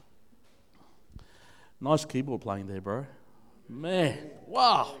Nice keyboard playing there, bro. Man,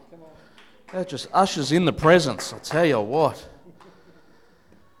 wow. That just ushers in the presence, I'll tell you what.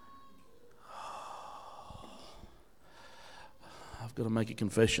 I've got to make a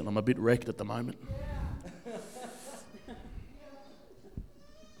confession. I'm a bit wrecked at the moment.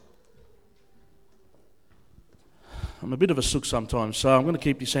 I'm a bit of a sook sometimes, so I'm going to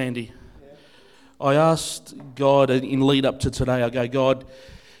keep this handy. I asked God in lead up to today, I go, God,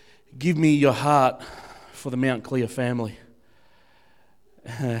 give me your heart for the Mount Clear family.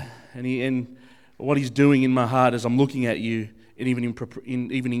 And what he's doing in my heart as I'm looking at you, and even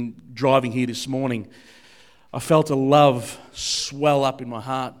in driving here this morning, I felt a love swell up in my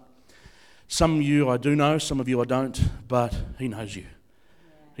heart. Some of you I do know, some of you I don't, but he knows you.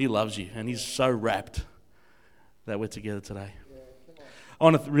 He loves you, and he's so rapt that we're together today. I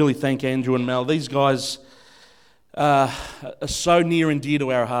want to really thank Andrew and Mel. These guys are so near and dear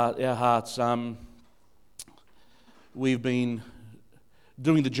to our hearts. We've been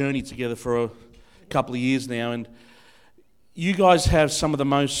doing the journey together for a couple of years now, and you guys have some of the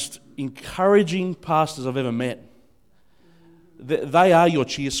most encouraging pastors I've ever met. They are your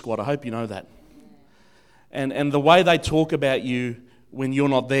cheer squad. I hope you know that. And the way they talk about you when you're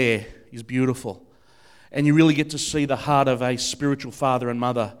not there is beautiful. And you really get to see the heart of a spiritual father and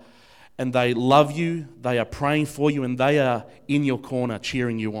mother. And they love you, they are praying for you, and they are in your corner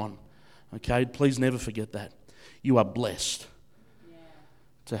cheering you on. Okay? Please never forget that. You are blessed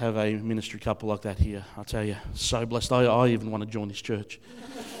to have a ministry couple like that here. I tell you, so blessed. I even want to join this church.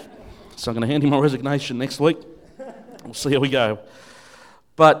 So I'm going to hand in my resignation next week. We'll see how we go.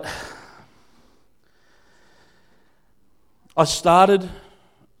 But I started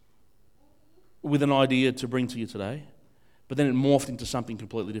with an idea to bring to you today, but then it morphed into something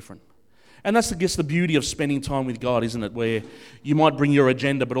completely different. And that's, I guess, the beauty of spending time with God, isn't it? Where you might bring your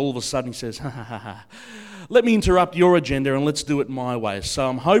agenda, but all of a sudden he says, ha ha ha ha, let me interrupt your agenda and let's do it my way. So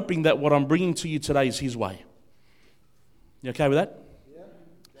I'm hoping that what I'm bringing to you today is his way. You okay with that?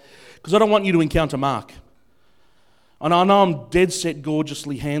 Because I don't want you to encounter Mark. And I know I'm dead set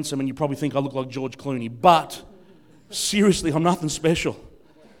gorgeously handsome, and you probably think I look like George Clooney, but seriously, I'm nothing special.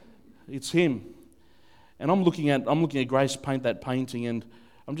 It's him. And I'm looking at Grace paint that painting, and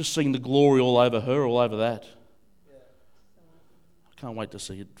I'm just seeing the glory all over her, all over that. I can't wait to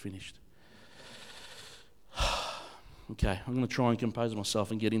see it finished. Okay, I'm going to try and compose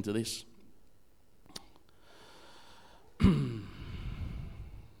myself and get into this.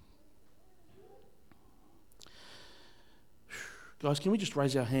 Guys, can we just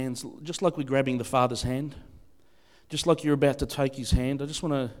raise our hands, just like we're grabbing the Father's hand? Just like you're about to take his hand, I just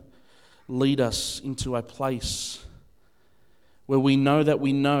want to lead us into a place where we know that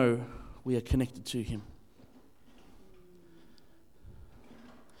we know we are connected to him.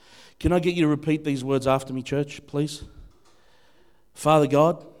 Can I get you to repeat these words after me, church, please? Father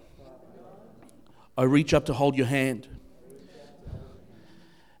God, I reach up to hold your hand,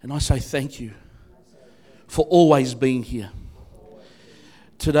 and I say thank you for always being here.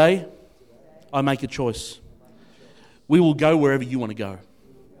 Today, I make a choice. We will go wherever you want to go.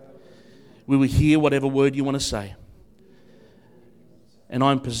 We will hear whatever word you want to say. And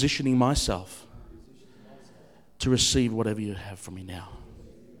I'm positioning myself to receive whatever you have from me now.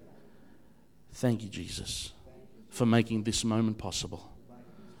 Thank you, Jesus, for making this moment possible.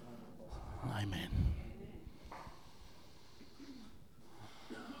 Amen.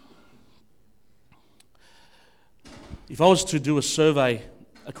 If I was to do a survey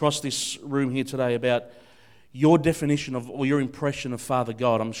across this room here today about your definition of, or your impression of Father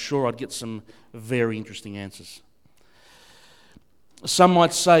God, I'm sure I'd get some very interesting answers. Some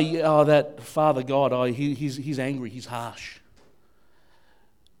might say, oh, that Father God, he's angry, he's harsh.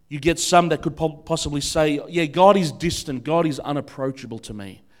 You get some that could possibly say, yeah, God is distant, God is unapproachable to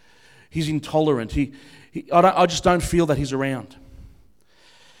me. He's intolerant, I just don't feel that he's around.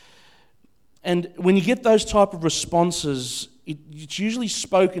 And when you get those type of responses, it's usually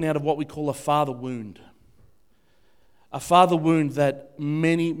spoken out of what we call a father wound. A father wound that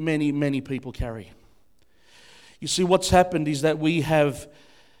many people carry. You see, what's happened is that we have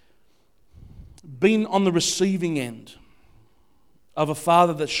been on the receiving end of a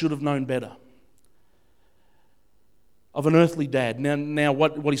father that should have known better, of an earthly dad. Now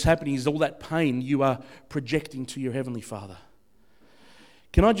what is happening is all that pain you are projecting to your Heavenly Father.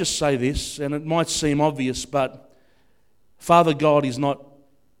 Can I just say this, and it might seem obvious, but Father God is not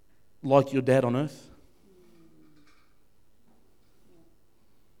like your dad on earth.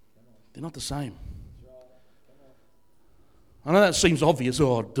 They're not the same. I know that seems obvious.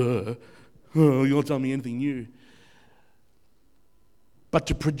 Oh, duh. Oh, you're not telling me anything new. But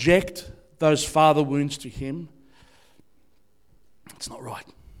to project those father wounds to him, it's not right.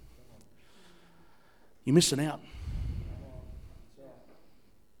 You're missing out.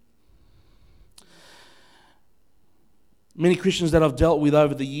 Many Christians that I've dealt with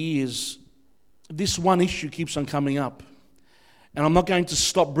over the years, this one issue keeps on coming up. And I'm not going to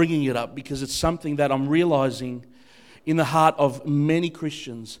stop bringing it up because it's something that I'm realizing in the heart of many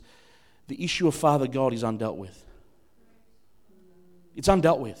Christians. The issue of Father God is undealt with. It's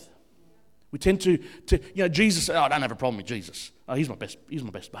undealt with. We tend to Jesus, I don't have a problem with Jesus. Oh, he's my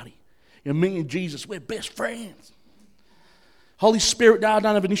best buddy. Me and Jesus, we're best friends. Holy Spirit, no, I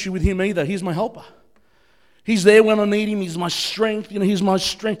don't have an issue with him either. He's my helper. He's there when I need him. He's my strength. He's my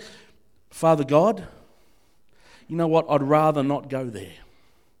strength. Father God, you know what? I'd rather not go there.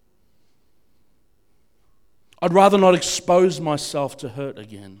 I'd rather not expose myself to hurt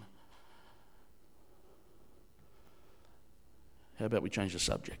again. How about we change the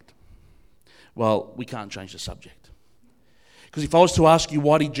subject? Well, we can't change the subject. Because if I was to ask you,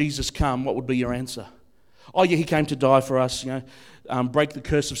 why did Jesus come, what would be your answer? Oh yeah, he came to die for us, break the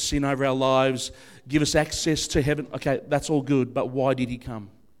curse of sin over our lives, give us access to heaven. Okay, that's all good, but why did he come?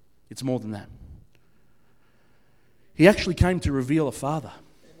 It's more than that. He actually came to reveal a Father.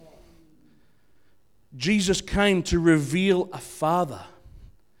 Jesus came to reveal a Father.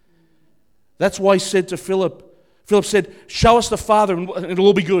 That's why he said to Philip said, show us the Father and it'll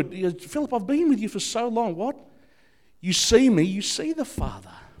all be good. He goes, Philip, I've been with you for so long. What? You see me, you see the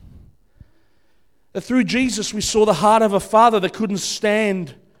Father. That through Jesus we saw the heart of a Father that couldn't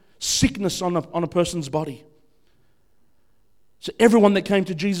stand sickness on a person's body. So everyone that came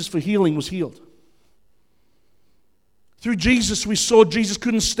to Jesus for healing was healed. Through Jesus we saw Jesus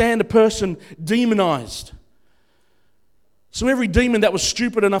couldn't stand a person demonized. So every demon that was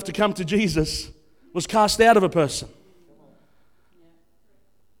stupid enough to come to Jesus was cast out of a person.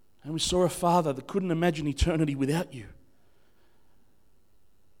 And we saw a Father that couldn't imagine eternity without you.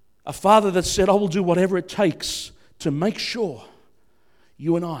 A Father that said, I will do whatever it takes to make sure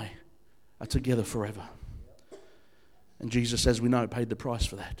you and I are together forever. And Jesus, as we know, paid the price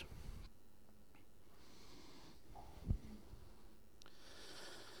for that.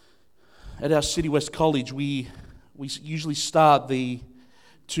 At our City West College, we usually start the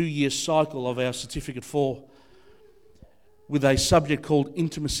 2-year cycle of our Certificate 4 with a subject called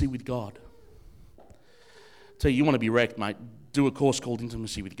Intimacy with God. Tell you want to be wrecked, mate. Do a course called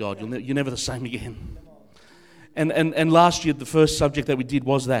Intimacy with God. You're never the same again. And last year, the first subject that we did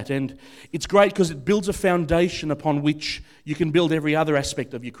was that. And it's great because it builds a foundation upon which you can build every other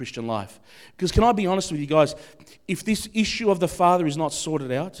aspect of your Christian life. Because can I be honest with you guys, if this issue of the Father is not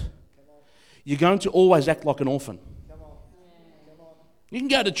sorted out, you're going to always act like an orphan. You can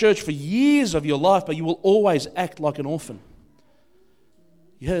go to church for years of your life, but you will always act like an orphan.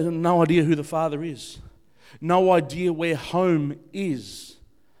 You have no idea who the Father is. No idea where home is.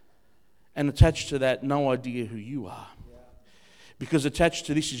 And attached to that, no idea who you are. Because attached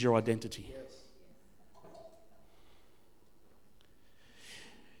to this is your identity.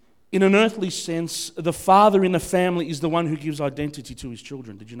 In an earthly sense, the father in the family is the one who gives identity to his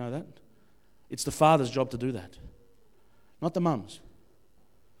children. Did you know that? It's the father's job to do that, not the mum's.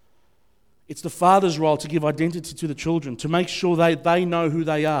 It's the father's role to give identity to the children, to make sure they know who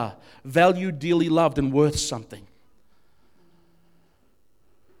they are, valued, dearly loved, and worth something.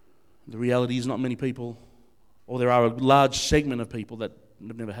 The reality is not many people, or there are a large segment of people that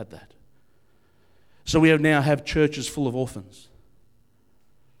have never had that. So we now have churches full of orphans.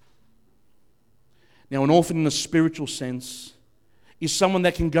 Now, an orphan in a spiritual sense is someone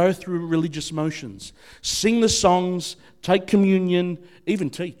that can go through religious motions, sing the songs, take communion, even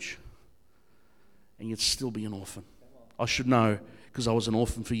teach, and yet still be an orphan. I should know because I was an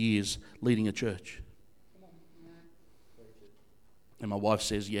orphan for years leading a church. And my wife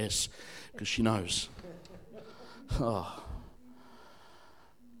says yes because she knows. Oh.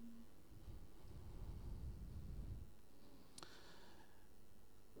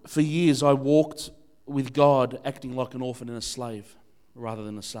 For years I walked with God acting like an orphan and a slave rather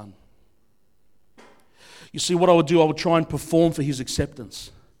than a son. You see, what I would do, I would try and perform for his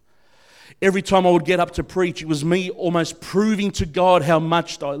acceptance. Every time I would get up to preach, it was me almost proving to God how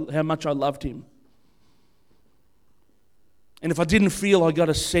much I loved him. And if I didn't feel I got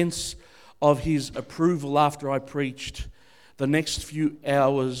a sense of his approval after I preached, the next few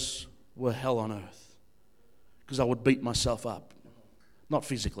hours were hell on earth. Because I would beat myself up. Not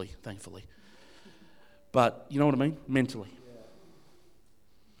physically, thankfully. But, you know what I mean? Mentally.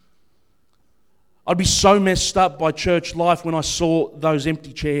 I'd be so messed up by church life when I saw those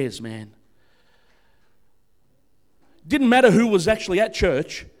empty chairs, man. Didn't matter who was actually at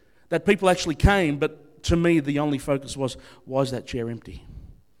church. that people actually came, but to me the only focus was, why is that chair empty?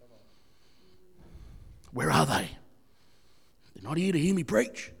 Where are they? They're not here to hear me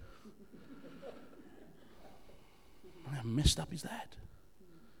preach. How messed up is that?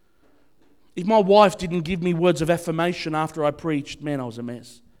 If my wife didn't give me words of affirmation after I preached, man, I was a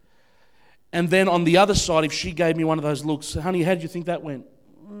mess. And then on the other side, if she gave me one of those looks, honey, how did you think that went?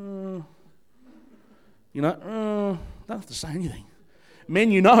 Don't have to say anything.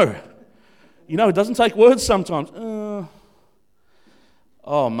 Men, you know, it doesn't take words sometimes.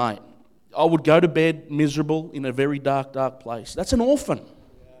 Oh, mate, I would go to bed miserable in a very dark, dark place. That's an orphan.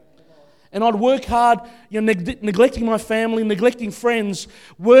 And I'd work hard, neglecting my family, neglecting friends,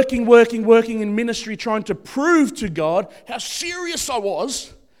 working in ministry, trying to prove to God how serious I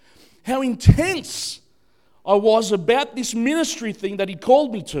was, how intense I was about this ministry thing that He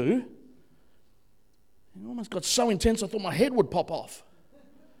called me to. It almost got so intense I thought my head would pop off.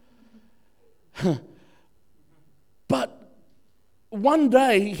 But one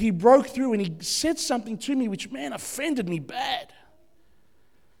day He broke through and He said something to me which, man, offended me bad.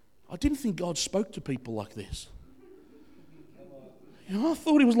 I didn't think God spoke to people like this. I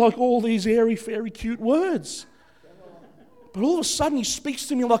thought He was like all these airy, fairy, cute words. But all of a sudden He speaks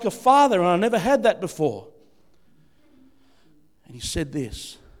to me like a father, and I never had that before. And He said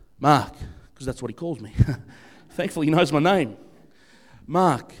this, Mark, because that's what He calls me. Thankfully He knows my name.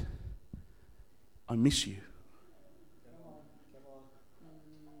 Mark, I miss you.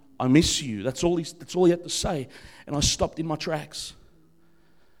 I miss you. That's all he had to say. And I stopped in my tracks.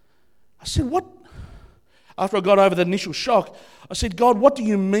 I said, what? After I got over the initial shock, I said, God, what do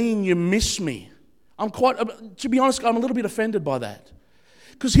you mean you miss me? To be honest, I'm a little bit offended by that.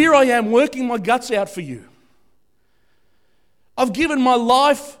 Because here I am working my guts out for you. I've given my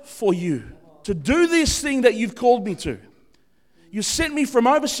life for you to do this thing that you've called me to. You sent me from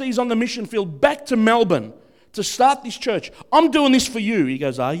overseas on the mission field back to Melbourne to start this church. I'm doing this for you. He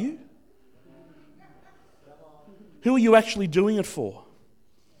goes, are you? Who are you actually doing it for?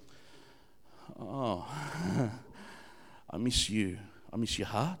 Oh, I miss you. I miss your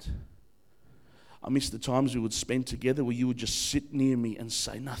heart. I miss the times we would spend together where you would just sit near me and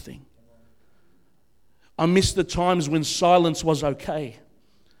say nothing. I miss the times when silence was okay.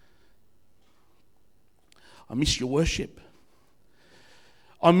 I miss your worship.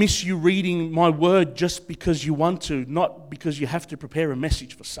 I miss you reading my word just because you want to, not because you have to prepare a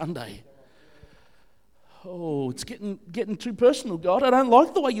message for Sunday. Oh, it's getting too personal, God. I don't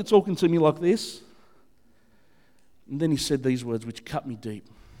like the way you're talking to me like this. And then He said these words which cut me deep.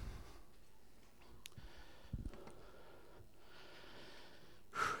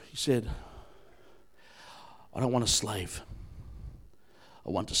 He said, I don't want a slave. I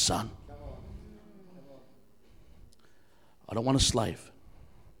want a son. I don't want a slave.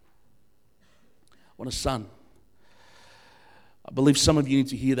 I want a son. I believe some of you need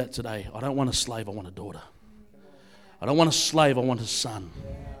to hear that today. I don't want a slave, I want a daughter. I don't want a slave, I want a son.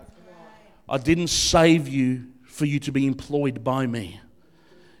 I didn't save you for you to be employed by me.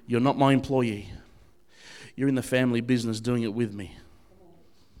 You're not my employee. You're in the family business doing it with me.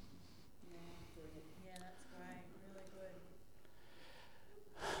 Yeah, that's right. Really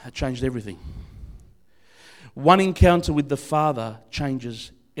good. That changed everything. One encounter with the Father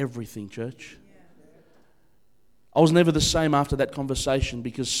changes everything, church. I was never the same after that conversation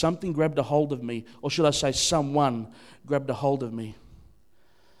because something grabbed a hold of me, or should I say someone grabbed a hold of me.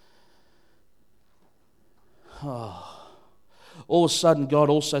 Oh. All of a sudden, God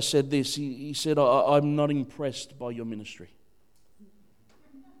also said this. He said, I'm not impressed by your ministry.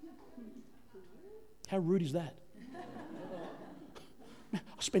 How rude is that? I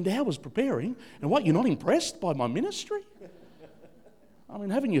spend hours preparing, and what, you're not impressed by my ministry? I mean,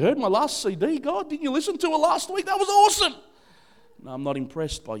 haven't you heard my last CD, God? Didn't you listen to it last week? That was awesome. No, I'm not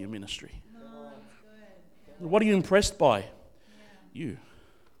impressed by your ministry. No, it's good. What are you impressed by? You.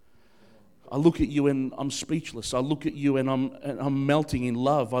 I look at you and I'm speechless. I look at you and I'm melting in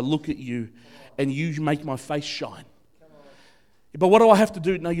love. I look at you and you make my face shine. But what do I have to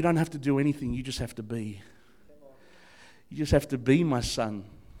do? No, you don't have to do anything. You just have to be. You just have to be my son.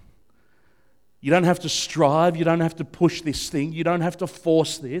 You don't have to strive. You don't have to push this thing. You don't have to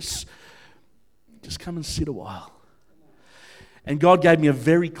force this. Just come and sit a while. And God gave me a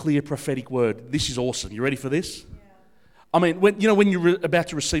very clear prophetic word. This is awesome. You ready for this? Yeah. I mean, when you're about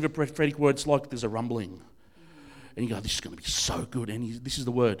to receive a prophetic word, it's like there's a rumbling. And you go, this is going to be so good. And this is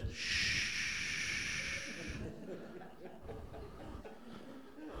the word. Shh.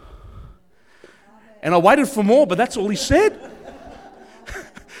 And I waited for more, but that's all He said.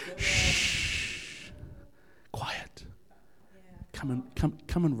 Shh. Quiet.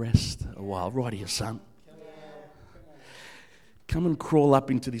 come and rest a while right here, son. Come and crawl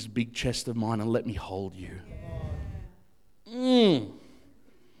up into this big chest of mine and let me hold you.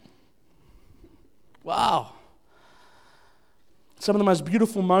 Wow. Some of the most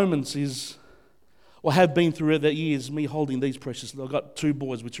beautiful moments is, or have been throughout the years, me holding these precious. I've got 2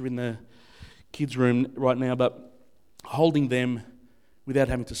 boys which are in the kids' room right now, but holding them without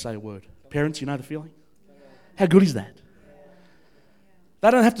having to say a word. Parents, you know the feeling? How good is that? They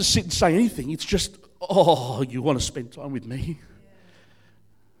don't have to sit and say anything. It's just, oh, you want to spend time with me?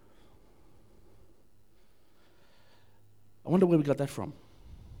 I wonder where we got that from.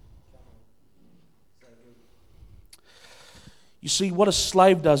 You see, what a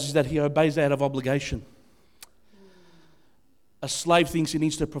slave does is that he obeys out of obligation. A slave thinks he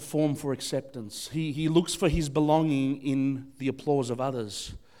needs to perform for acceptance. He looks for his belonging in the applause of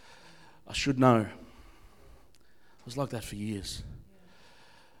others. I should know. I was like that for years.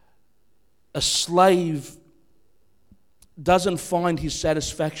 A slave doesn't find his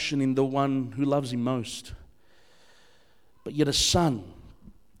satisfaction in the one who loves him most. But yet a son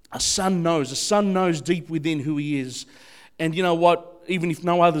knows deep within who he is. And you know what? Even if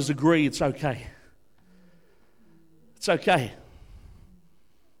no others agree, it's okay. It's okay.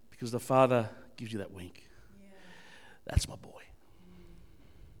 Because the Father gives you that wink. That's my boy.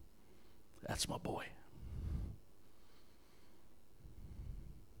 That's my boy.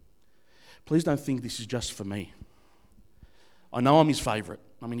 Please don't think this is just for me. I know I'm his favourite.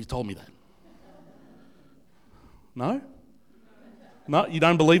 I mean, he told me that. No? No, you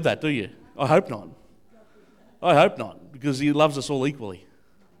don't believe that, do you? I hope not. I hope not, because he loves us all equally.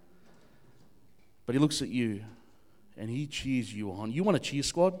 But he looks at you and he cheers you on. You want a cheer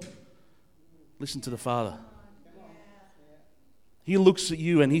squad? Listen to the Father. He looks at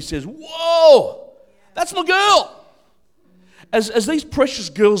you and he says, whoa, that's my girl. As these precious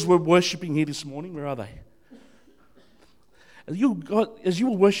girls were worshipping here this morning, where are they? As you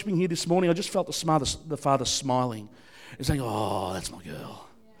were worshipping here this morning, I just felt the Father smiling and saying, oh, that's my girl.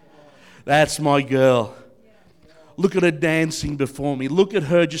 That's my girl. Look at her dancing before me. Look at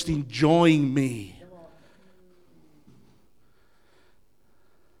her just enjoying me.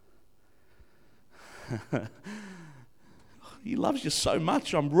 He loves you so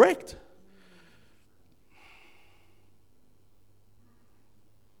much, I'm wrecked.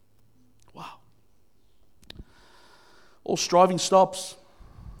 Wow. All striving stops.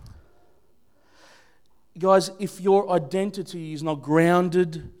 Guys, if your identity is not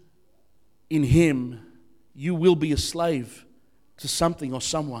grounded in Him, you will be a slave to something or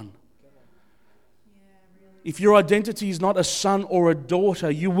someone. If your identity is not a son or a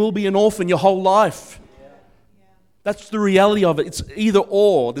daughter, you will be an orphan your whole life. That's the reality of it. It's either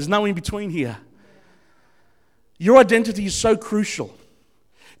or. There's no in between here. Your identity is so crucial.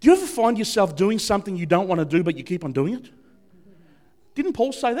 Do you ever find yourself doing something you don't want to do, but you keep on doing it? Didn't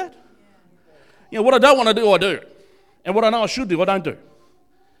Paul say that? You know, what I don't want to do, I do. And what I know I should do, I don't do.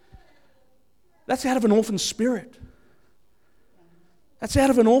 That's out of an orphan spirit. That's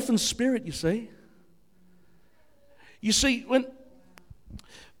out of an orphan spirit, you see. You see,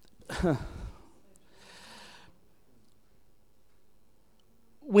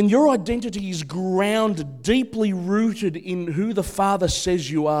 when your identity is grounded, deeply rooted in who the Father says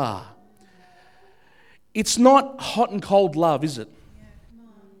you are, it's not hot and cold love, is it?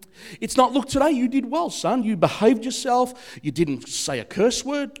 It's not, look, today you did well, son. You behaved yourself. You didn't say a curse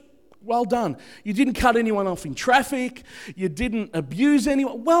word. Well done. You didn't cut anyone off in traffic. You didn't abuse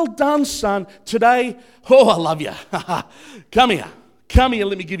anyone. Well done, son. Today, oh, I love you. Come here. Come here,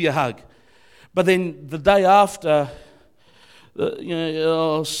 let me give you a hug. But then the day after,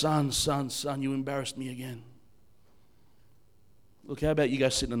 oh, son, you embarrassed me again. Look, how about you go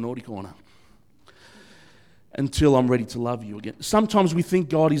sit in a naughty corner until I'm ready to love you again. Sometimes we think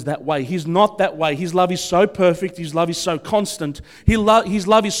God is that way. He's not that way. His love is so perfect. His love is so constant. His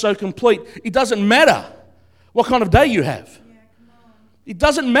love is so complete. It doesn't matter what kind of day you have. It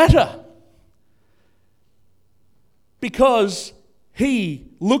doesn't matter. Because He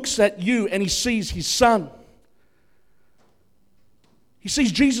looks at you and He sees His Son. He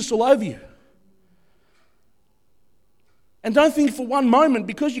sees Jesus all over you. And don't think for one moment,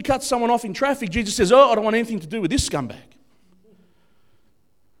 because you cut someone off in traffic, Jesus says, oh, I don't want anything to do with this scumbag.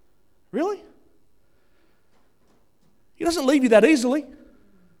 Really? He doesn't leave you that easily.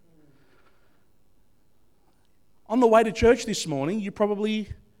 On the way to church this morning, you probably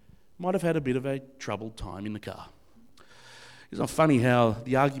might have had a bit of a troubled time in the car. It's not funny how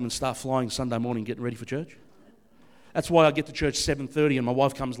the arguments start flying Sunday morning getting ready for church. That's why I get to church 7:30 and my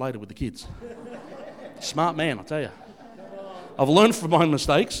wife comes later with the kids. Smart man, I tell you. I've learned from my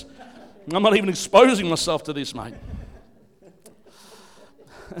mistakes. I'm not even exposing myself to this, mate.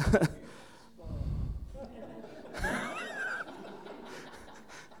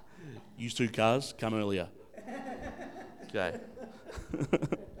 Use 2 cars, come earlier. Okay.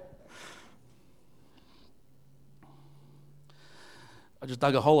 I just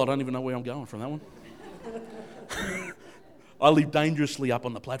dug a hole. I don't even know where I'm going from that one. I live dangerously up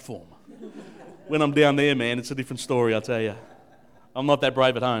on the platform. When I'm down there, man, it's a different story, I tell you. I'm not that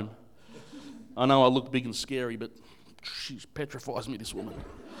brave at home. I know I look big and scary, but she petrifies me, this woman.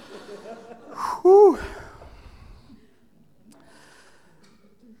 Whew.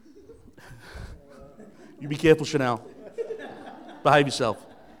 You be careful, Chanel. Behave yourself.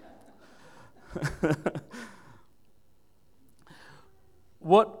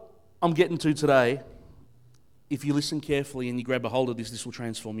 What I'm getting to today, if you listen carefully and you grab a hold of this will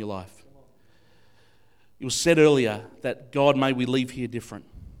transform your life. It was said earlier that God, may we leave here different.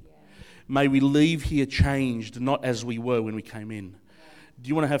 May we leave here changed, not as we were when we came in. Do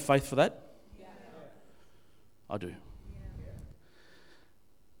you want to have faith for that? Yeah. I do.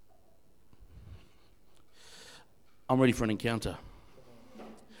 I'm ready for an encounter.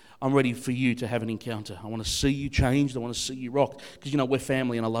 I'm ready for you to have an encounter. I want to see you changed. I want to see you rock. Because, we're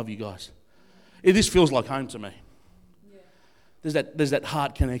family and I love you guys. This feels like home to me. Yeah. There's that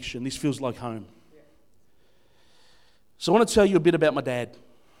heart connection. This feels like home. Yeah. So I want to tell you a bit about my dad.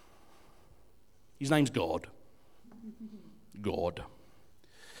 His name's God. God.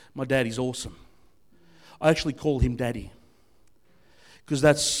 My dad is awesome. I actually call him Daddy. Because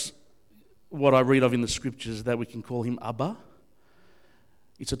that's what I read of in the scriptures, that we can call him Abba.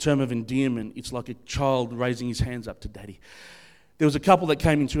 It's a term of endearment. It's like a child raising his hands up to Daddy. There was a couple that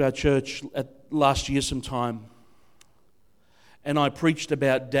came into our church last year sometime, and I preached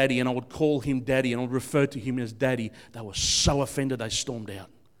about Daddy, and I would call him Daddy, and I would refer to him as Daddy. They were so offended they stormed out.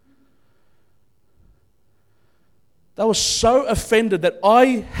 They were so offended that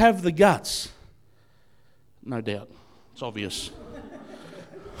I have the guts. No doubt. It's obvious.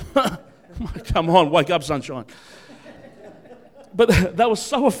 Come on, wake up, sunshine. But they were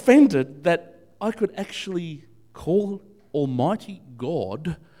so offended that I could actually call Almighty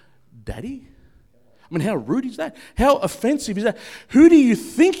God Daddy. I mean, how rude is that? How offensive is that? Who do you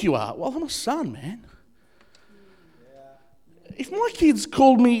think you are? Well, I'm a son, man. If my kids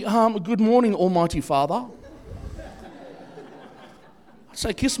called me, good morning, Almighty Father, I'd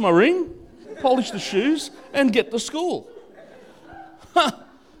say, kiss my ring, polish the shoes, and get to school.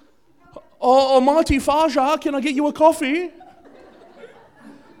 Oh, Almighty Faja, can I get you a coffee?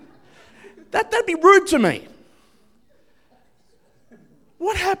 That'd be rude to me.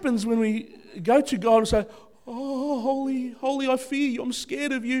 What happens when we go to God and say, oh, holy, holy, I fear you, I'm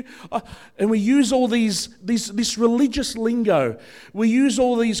scared of you. And we use all this religious lingo. We use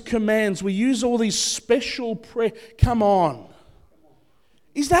all these commands. We use all these special prayer. Come on.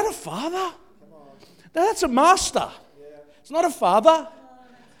 Is that a father? No, that's a master. It's not a father.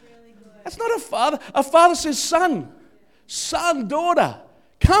 That's not a father. A father says, son, daughter,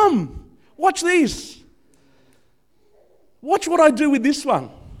 come. Watch this. Watch what I do with this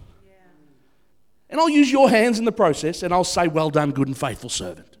one. Yeah. And I'll use your hands in the process and I'll say, well done, good and faithful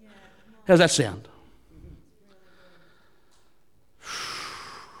servant. Yeah. How's that sound?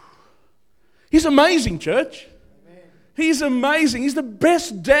 He's amazing, church. Amen. He's amazing. He's the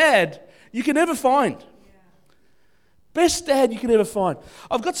best dad you can ever find. Yeah. Best dad you can ever find.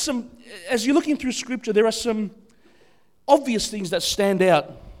 I've got some, as you're looking through Scripture, there are some obvious things that stand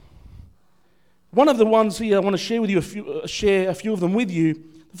out. One of the ones here I want to share with you, share a few of them with you.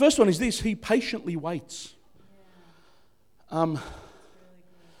 The first one is this: he patiently waits. I'm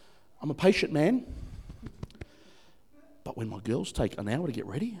a patient man, but when my girls take an hour to get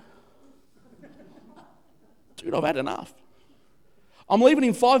ready, dude, I've had enough. I'm leaving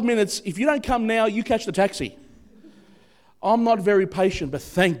in 5 minutes. If you don't come now, you catch the taxi. I'm not very patient, but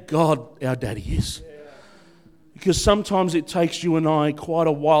thank God our daddy is. Because sometimes it takes you and I quite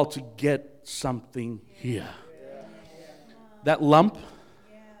a while to get something here. That lump,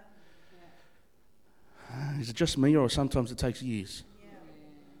 is it just me, or sometimes it takes years?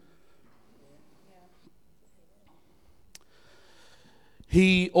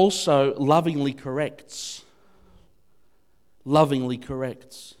 He also lovingly corrects. Lovingly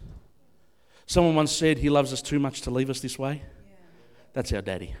corrects. Someone once said he loves us too much to leave us this way. That's our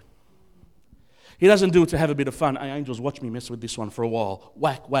daddy. He doesn't do it to have a bit of fun. Hey, angels, watch me mess with this one for a while.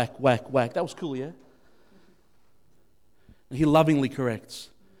 Whack, whack, whack, whack. That was cool, yeah? He lovingly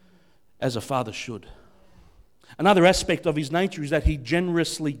corrects, as a father should. Another aspect of his nature is that he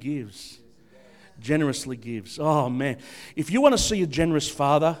generously gives. Generously gives. Oh, man. If you want to see a generous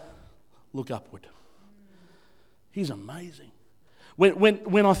father, look upward. He's amazing.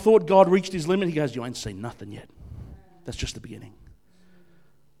 When I thought God reached his limit, he goes, you ain't seen nothing yet. That's just the beginning.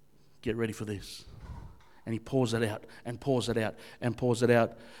 Get ready for this. And he pours it out and pours it out and pours it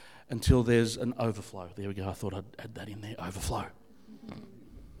out until there's an overflow. There we go. I thought I'd add that in there. Overflow.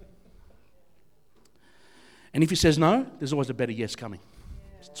 And if he says no, there's always a better yes coming.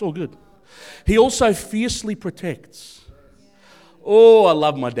 It's all good. He also fiercely protects. Oh, I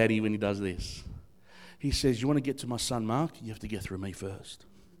love my daddy when he does this. He says, you want to get to my son Mark? You have to get through me first.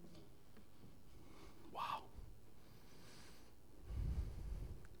 Wow.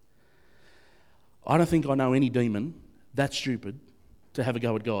 I don't think I know any demon that stupid to have a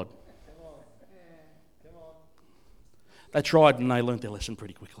go at God. They tried and they learnt their lesson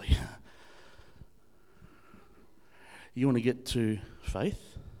pretty quickly. You want to get to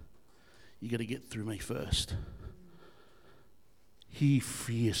faith? You got to get through me first. He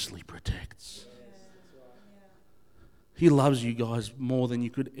fiercely protects. He loves you guys more than you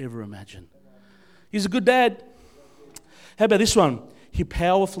could ever imagine. He's a good dad. How about this one? He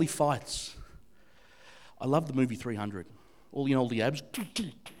powerfully fights. I love the movie 300. All the abs.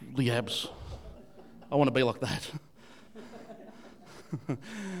 The abs. I want to be like that.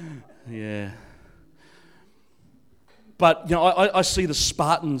 Yeah. But, I see the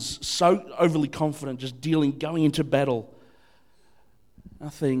Spartans so overly confident, just going into battle. I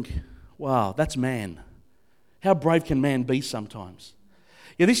think, wow, that's man. How brave can man be sometimes?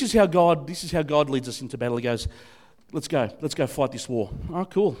 Yeah, this is how God leads us into battle. He goes, let's go fight this war. Oh,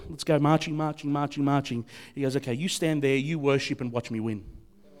 cool. Let's go marching. He goes, okay, you stand there, you worship and watch me win.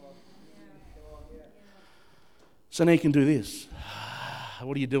 So now you can do this.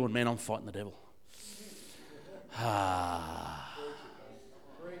 What are you doing, man? I'm fighting the devil.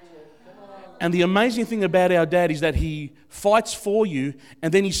 And the amazing thing about our dad is that he fights for you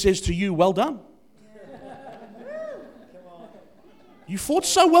and then he says to you, well done. You fought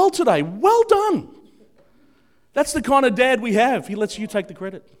so well today. Well done. That's the kind of dad we have. He lets you take the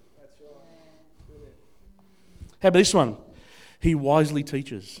credit. How about this one? He wisely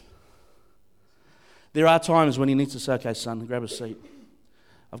teaches. There are times when he needs to say, okay, son, grab a seat.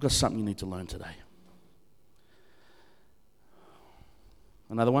 I've got something you need to learn today.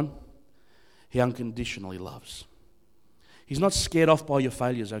 Another one, he unconditionally loves. He's not scared off by your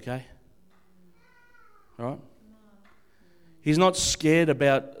failures, okay? All right? He's not scared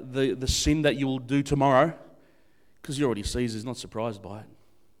about the sin that you will do tomorrow because he already sees. He's not surprised by it.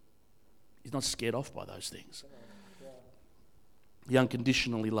 He's not scared off by those things. He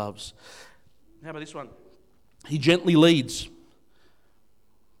unconditionally loves. How about this one? He gently leads.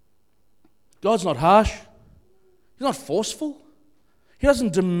 God's not harsh. He's not forceful. He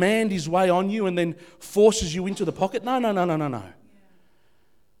doesn't demand his way on you and then forces you into the pocket. No.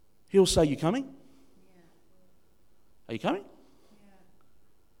 He'll say, you coming? Are you coming?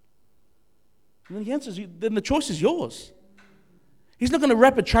 And then he answers you, then the choice is yours. He's not going to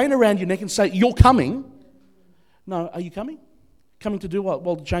wrap a chain around your neck and say, you're coming. No, are you coming? Coming to do what?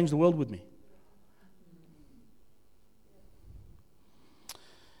 Well, to change the world with me.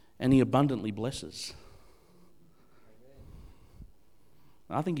 And he abundantly blesses.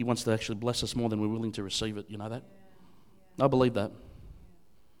 I think he wants to actually bless us more than we're willing to receive it. You know that? I believe that.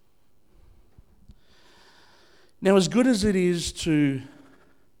 Now, as good as it is to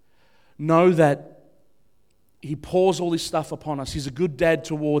know that he pours all this stuff upon us, he's a good dad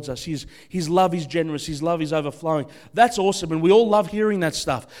towards us, his love is generous, his love is overflowing, that's awesome, and we all love hearing that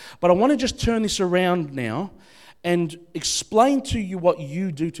stuff. But I want to just turn this around now and explain to you what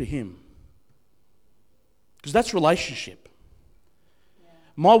you do to him. Because that's relationship.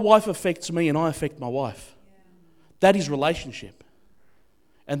 My wife affects me and I affect my wife. That is relationship.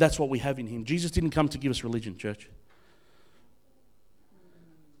 And that's what we have in him. Jesus didn't come to give us religion, church.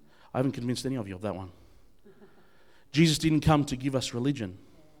 I haven't convinced any of you of that one. Jesus didn't come to give us religion.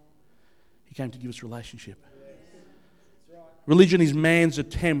 He came to give us relationship. Religion is man's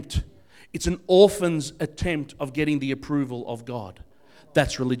attempt. It's an orphan's attempt of getting the approval of God.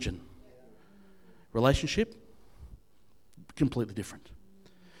 That's religion. Relationship, completely different.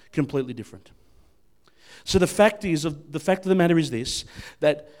 Completely different. So the fact of the matter is this,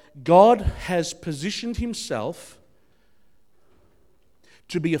 that God has positioned himself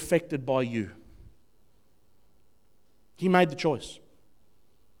to be affected by you. He made the choice.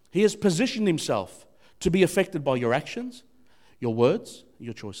 He has positioned himself to be affected by your actions, your words,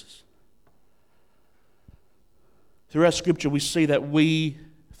 your choices. Throughout Scripture, we see that we,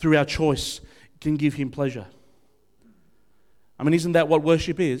 through our choice, can give him pleasure. I mean, isn't that what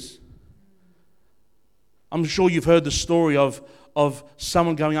worship is? I'm sure you've heard the story of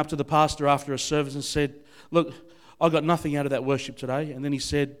someone going up to the pastor after a service and said, look, I got nothing out of that worship today. And then he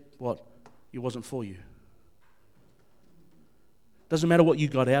said, what? It wasn't for you. Doesn't matter what you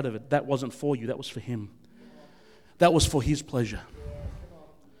got out of it. That wasn't for you. That was for him. That was for his pleasure.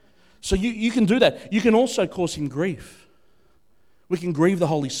 So you can do that. You can also cause him grief. We can grieve the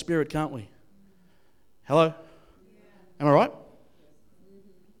Holy Spirit, can't we? Hello? Am I right?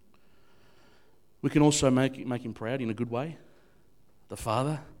 We can also make him proud in a good way. The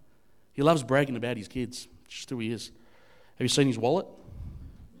Father, he loves bragging about his kids. Just who he is. Have you seen his wallet?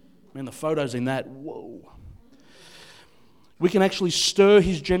 Man, the photos in that, whoa. We can actually stir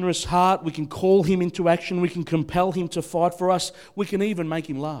his generous heart. We can call him into action. We can compel him to fight for us. We can even make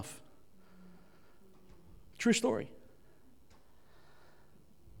him laugh. True story.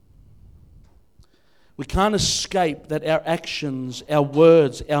 We can't escape that our actions, our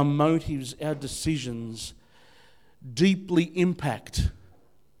words, our motives, our decisions deeply impact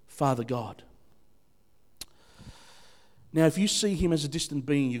Father God. Now, if you see him as a distant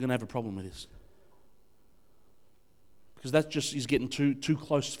being, you're going to have a problem with this. Because that just is getting too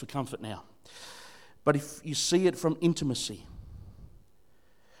close for comfort now. But if you see it from intimacy,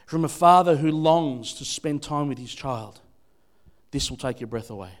 from a father who longs to spend time with his child, this will take your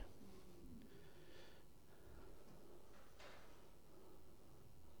breath away.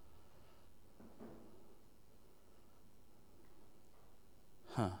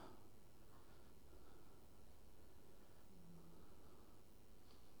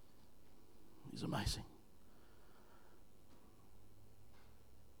 He's amazing.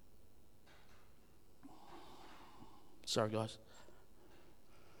 Sorry, guys.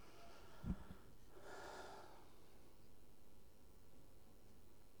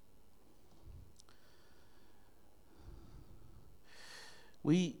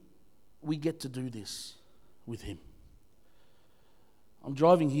 We get to do this with him. I'm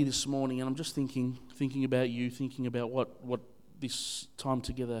driving here this morning and I'm just thinking about you, thinking about what this time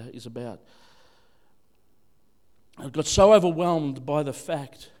together is about. I got so overwhelmed by the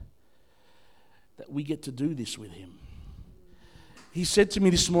fact that we get to do this with him. He said to me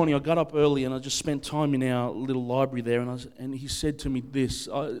this morning, I got up early and I just spent time in our little library there, and he said to me this,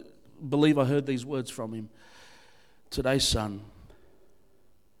 I believe I heard these words from him. Today, son,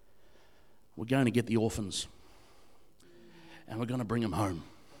 we're going to get the orphans and we're going to bring them home.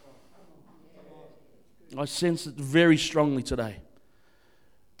 I sense it very strongly today.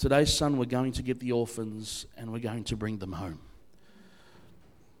 Today, son, we're going to get the orphans and we're going to bring them home.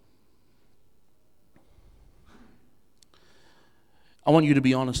 I want you to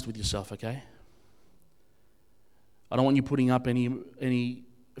be honest with yourself, okay? I don't want you putting up any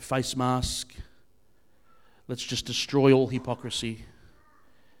face mask. Let's just destroy all hypocrisy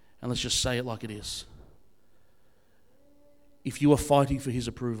and let's just say it like it is. If you are fighting for his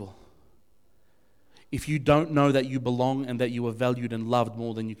approval, if you don't know that you belong and that you are valued and loved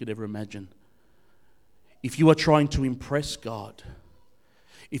more than you could ever imagine, if you are trying to impress God,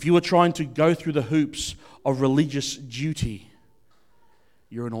 if you are trying to go through the hoops of religious duty,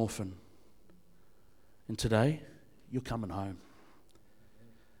 you're an orphan. And today, you're coming home.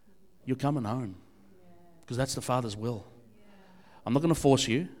 You're coming home. Because that's the Father's will. I'm not going to force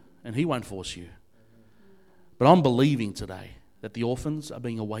you, and he won't force you. But I'm believing today that the orphans are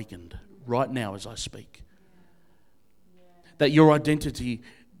being awakened right now as I speak. That your identity,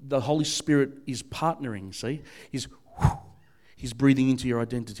 the Holy Spirit is partnering, see? He's breathing into your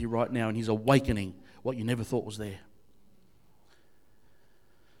identity right now and he's awakening what you never thought was there.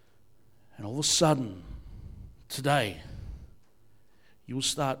 And all of a sudden, today, you will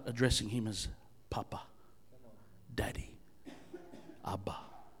start addressing him as Papa, Daddy, Abba.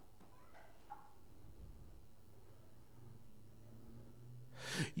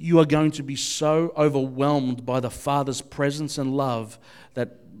 You are going to be so overwhelmed by the Father's presence and love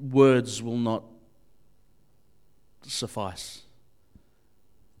that words will not suffice.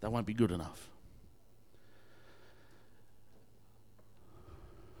 They won't be good enough.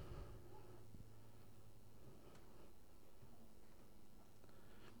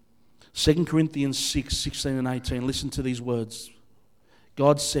 Second Corinthians 6:16 and 18. Listen to these words.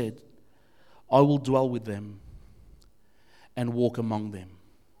 God said, I will dwell with them and walk among them.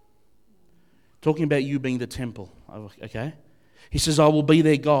 Talking about you being the temple, okay? He says, I will be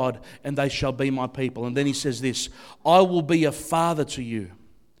their God and they shall be my people. And then he says this, I will be a father to you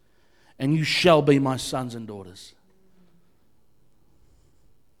and you shall be my sons and daughters.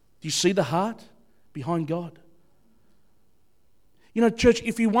 Do you see the heart behind God? You know, church,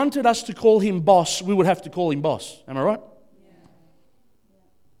 if he wanted us to call him boss, we would have to call him boss. Am I right?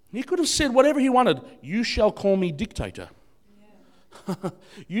 He could have said whatever he wanted. You shall call me dictator.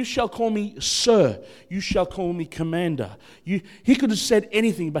 You shall call me sir. You shall call me commander. He could have said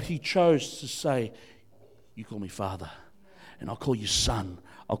anything, but he chose to say, you call me father. And I'll call you son.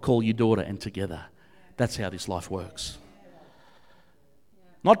 I'll call you daughter. And together, that's how this life works.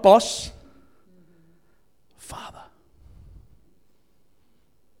 Not boss, father.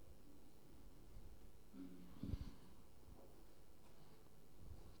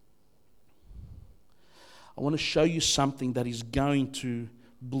 I want to show you something that is going to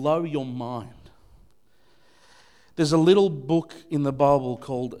blow your mind. There's a little book in the Bible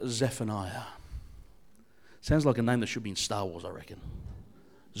called Zephaniah. Sounds like a name that should be in Star Wars, I reckon.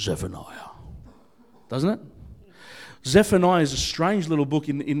 Zephaniah. Doesn't it? Zephaniah is a strange little book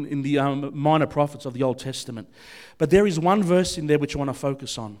in the minor prophets of the Old Testament. But there is one verse in there which I want to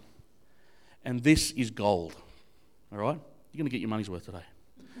focus on. And this is gold. All right? You're going to get your money's worth today.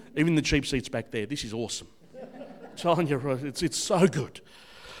 Even the cheap seats back there. This is awesome. I'm telling you, it's so good.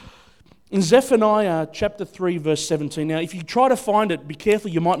 In Zephaniah chapter 3, verse 17. Now, if you try to find it, be careful,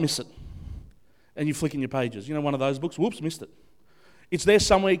 you might miss it. And you're flicking your pages. You know, one of those books, whoops, missed it. It's there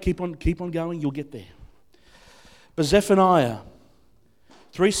somewhere, keep on going, you'll get there. But Zephaniah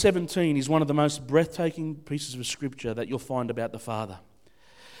 3:17 is one of the most breathtaking pieces of scripture that you'll find about the Father.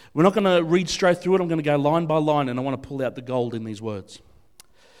 We're not going to read straight through it, I'm going to go line by line, and I want to pull out the gold in these words.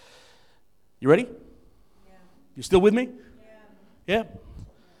 You ready? Yeah. You still with me? Yeah. Yeah?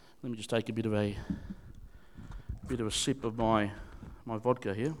 Let me just take a bit of a sip of my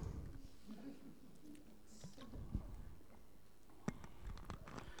vodka here.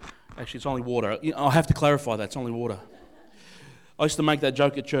 Actually, it's only water. I have to clarify that. It's only water. I used to make that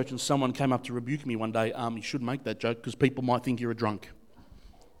joke at church, and someone came up to rebuke me one day. You shouldn't make that joke because people might think you're a drunk.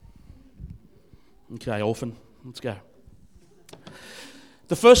 Okay, orphan. Let's go.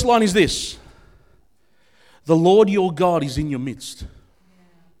 The first line is this. The Lord your God is in your midst.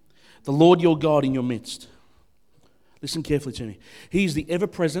 The Lord your God in your midst. Listen carefully to me. He is the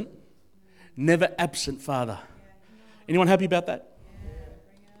ever-present, never absent Father. Anyone happy about that?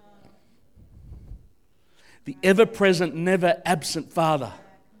 The ever-present, never absent Father.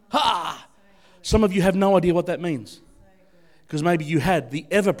 Ha! Some of you have no idea what that means. Because maybe you had the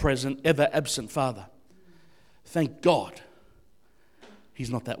ever-present, ever absent Father. Thank God He's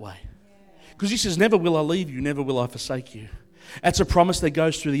not that way. Because He says, never will I leave you, never will I forsake you. That's a promise that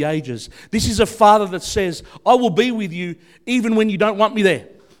goes through the ages. This is a Father that says, I will be with you even when you don't want me there.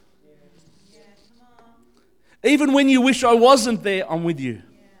 Even when you wish I wasn't there, I'm with you.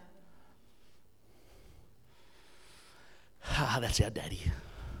 That's our daddy.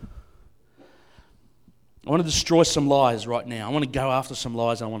 I want to destroy some lies right now. I want to go after some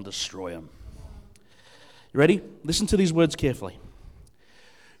lies and I want to destroy them. You ready? Listen to these words carefully.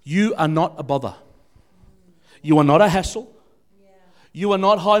 You are not a bother. You are not a hassle. You are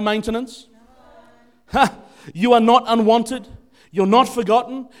not high maintenance. You are not unwanted. You're not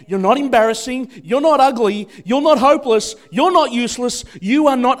forgotten. You're not embarrassing. You're not ugly. You're not hopeless. You're not useless. You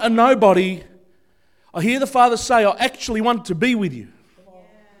are not a nobody. I hear the Father say, I actually want to be with you. Yeah.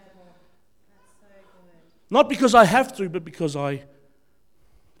 That's so good. Not because I have to, but because I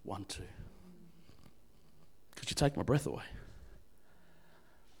want to. Because you take my breath away.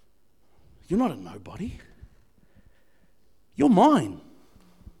 You're not a nobody. You're mine.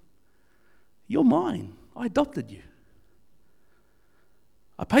 You're mine. I adopted you.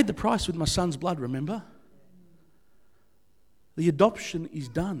 I paid the price with my son's blood, remember? The adoption is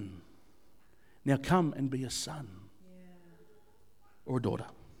done. Now come and be a son or a daughter.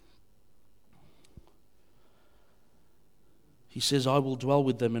 He says, I will dwell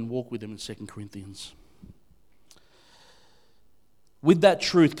with them and walk with them in 2 Corinthians. With that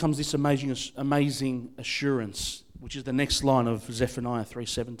truth comes this amazing assurance, which is the next line of Zephaniah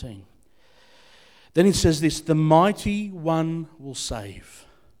 3:17. Then it says this, the mighty one will save.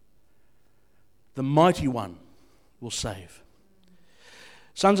 The mighty one will save.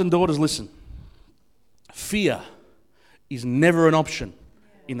 Sons and daughters, listen. Fear is never an option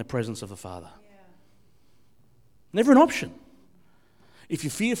in the presence of the Father. Never an option. If you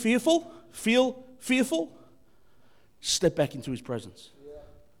feel fearful, step back into His presence.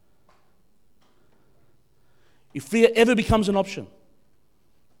 If fear ever becomes an option,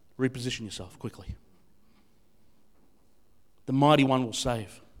 reposition yourself quickly. The mighty one will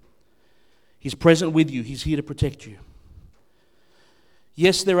save. He's present with you. He's here to protect you.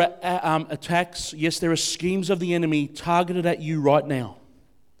 Yes, there are attacks. Yes, there are schemes of the enemy targeted at you right now.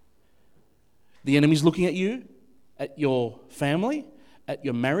 The enemy's looking at you, at your family, at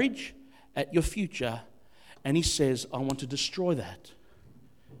your marriage, at your future, and he says, I want to destroy that.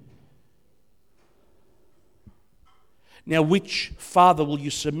 Now, which father will you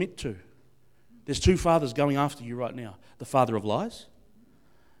submit to? There's two fathers going after you right now. The father of lies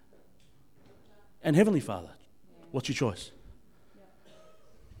and Heavenly Father. What's your choice?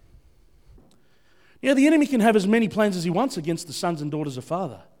 Now, the enemy can have as many plans as he wants against the sons and daughters of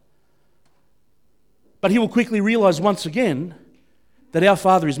Father. But he will quickly realize once again that our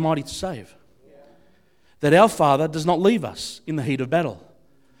Father is mighty to save. That our Father does not leave us in the heat of battle.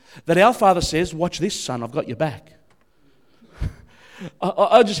 That our Father says, watch this, son, I've got your back.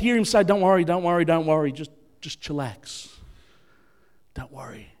 I just hear him say, don't worry, don't worry, don't worry, just chillax. Don't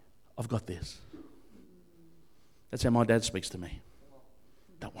worry, I've got this. That's how my dad speaks to me.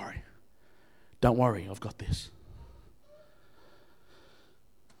 Don't worry. Don't worry, I've got this.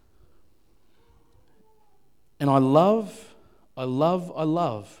 And I love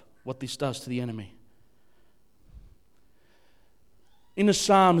what this does to the enemy. In the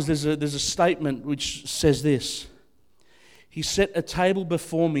Psalms, there's a statement which says this. He set a table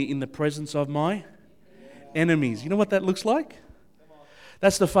before me in the presence of my enemies. You know what that looks like?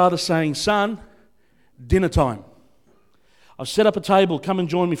 That's the Father saying, son, dinner time. I've set up a table, come and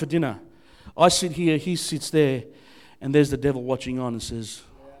join me for dinner. I sit here, he sits there, and there's the devil watching on and says,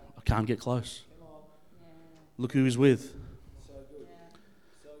 I can't get close. Look who he's with.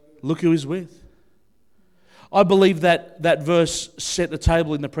 Look who he's with. I believe that verse, set a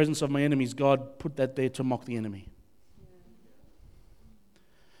table in the presence of my enemies, God put that there to mock the enemy.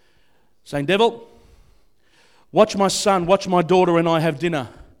 Saying, devil, watch my son, watch my daughter and I have dinner,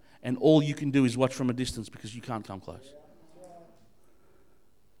 and all you can do is watch from a distance because you can't come close.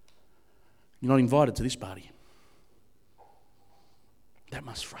 You're not invited to this party. That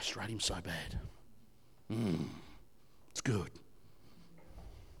must frustrate him so bad. It's good.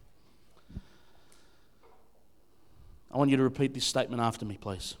 I want you to repeat this statement after me,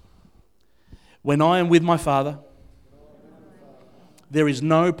 please. When I am with my Father, there is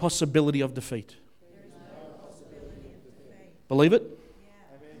no possibility of defeat. Believe it?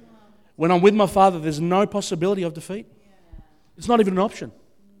 When I'm with my Father, there's no possibility of defeat. It's not even an option.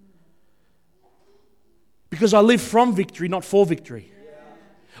 Because I live from victory, not for victory.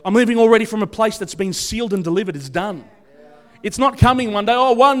 I'm living already from a place that's been sealed and delivered. It's done. It's not coming one day.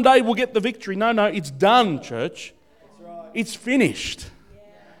 Oh, one day we'll get the victory. No, it's done, church. It's finished.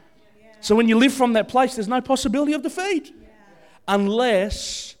 So when you live from that place, there's no possibility of defeat.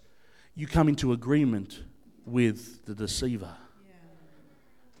 Unless you come into agreement with the deceiver.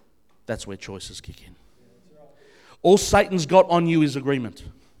 That's where choices kick in. All Satan's got on you is agreement.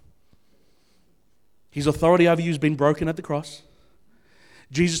 His authority over you has been broken at the cross.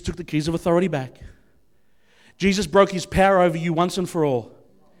 Jesus took the keys of authority back. Jesus broke his power over you once and for all.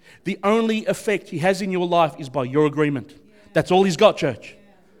 The only effect he has in your life is by your agreement. That's all he's got, church.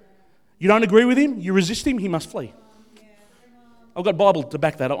 You don't agree with him, you resist him, he must flee. I've got Bible to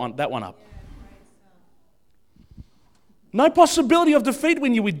back that one up. No possibility of defeat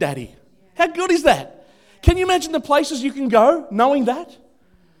when you're with Daddy. How good is that? Can you imagine the places you can go knowing that?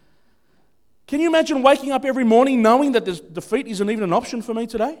 Can you imagine waking up every morning knowing that defeat isn't even an option for me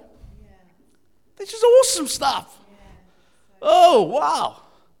today? This is awesome stuff. Oh, wow.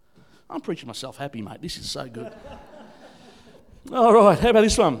 I'm preaching myself happy, mate. This is so good. All right, how about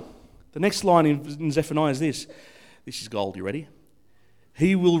this one? The next line in Zephaniah is this. This is gold, you ready?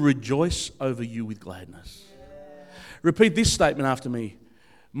 He will rejoice over you with gladness. Repeat this statement after me.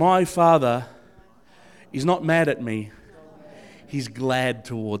 My Father is not mad at me. He's glad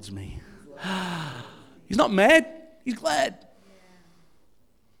towards me. He's not mad, he's glad.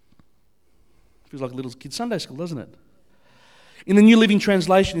 Feels like a little kid's Sunday school, doesn't it? In the New Living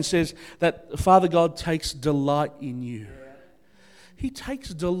Translation, it says that Father God takes delight in you. He takes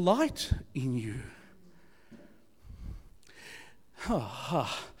delight in you.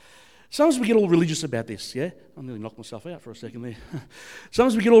 Sometimes we get all religious about this, yeah? I nearly knocked myself out for a second there.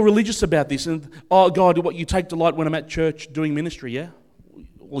 Sometimes we get all religious about this and, oh God, what, you take delight when I'm at church doing ministry, yeah?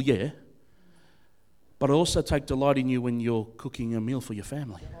 Well, yeah. But I also take delight in you when you're cooking a meal for your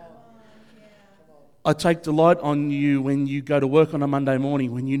family. I take delight on you when you go to work on a Monday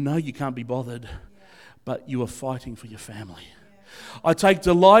morning when you know you can't be bothered, but you are fighting for your family. I take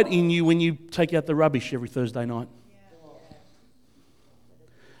delight in you when you take out the rubbish every Thursday night.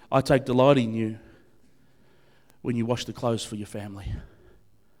 I take delight in you when you wash the clothes for your family.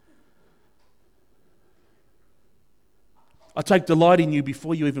 I take delight in you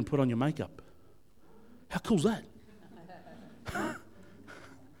before you even put on your makeup. How cool's that?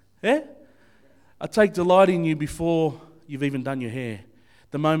 Yeah? I take delight in you before you've even done your hair.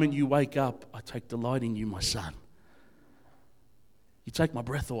 The moment you wake up, I take delight in you, my son. You take my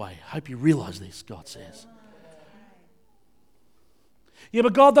breath away. I hope you realize this, God says. Yeah,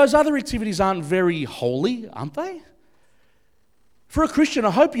 but God, those other activities aren't very holy, aren't they? For a Christian,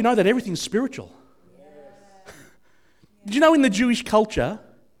 I hope you know that everything's spiritual. Did you know in the Jewish culture,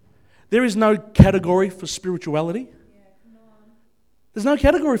 there is no category for spirituality? There's no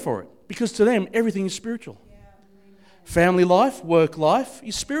category for it because to them, everything is spiritual. Family life, work life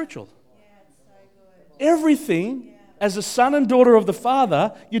is spiritual. Everything, as a son and daughter of the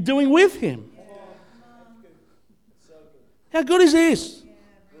Father, you're doing with Him. How good is this?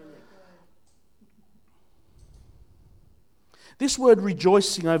 This word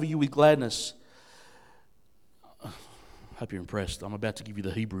rejoicing over you with gladness. Hope you're impressed. I'm about to give you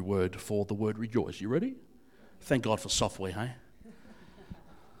the Hebrew word for the word rejoice. You ready? Thank God for software, hey?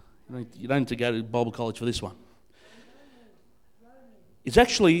 You don't need to go to Bible college for this one. It's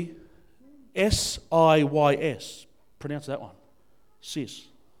actually S-I-Y-S. Pronounce that one. Sis.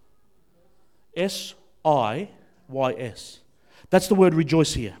 S-I-Y-S. That's the word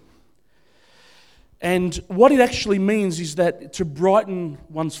rejoice here. And what it actually means is that to brighten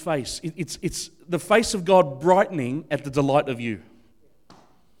one's face. It's the face of God brightening at the delight of you.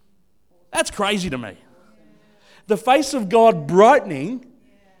 That's crazy to me. The face of God brightening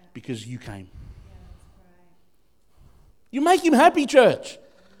because you came. You make Him happy, church.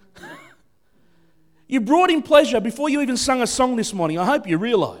 You brought Him pleasure before you even sung a song this morning. I hope you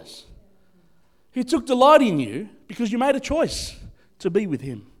realise. He took delight in you because you made a choice to be with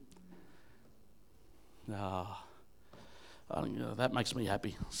Him. That makes me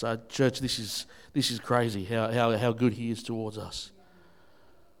happy. So, church, this is crazy how good He is towards us.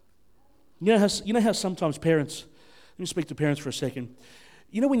 You know how sometimes parents, let me speak to parents for a second.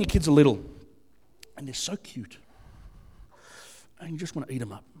 You know when your kids are little and they're so cute and you just want to eat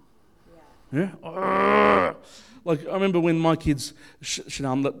them up? Yeah? Like, I remember when my kids,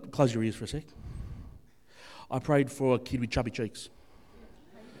 Chanel, close your ears for a sec. I prayed for a kid with chubby cheeks.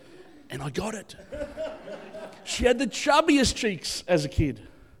 And I got it. She had the chubbiest cheeks as a kid.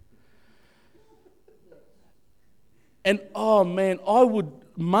 And oh man, I would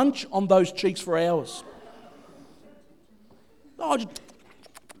munch on those cheeks for hours. I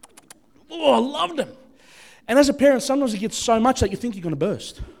loved them. And as a parent, sometimes it gets so much that you think you're going to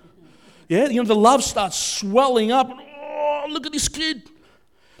burst. Yeah, the love starts swelling up. And, oh, look at this kid.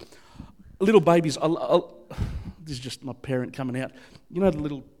 Little babies, this is just my parent coming out. You know the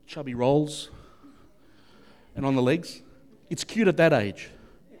little chubby rolls and on the legs? It's cute at that age.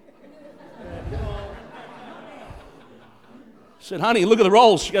 I said, honey, look at the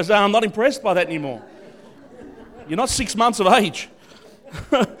rolls. She goes, I'm not impressed by that anymore. You're not 6 months of age.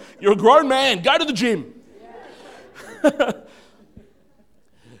 You're a grown man. Go to the gym.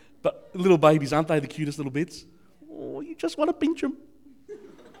 But little babies, aren't they the cutest little bits? Oh, you just want to pinch them.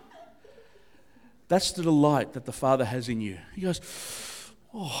 That's the delight that the Father has in you. He goes,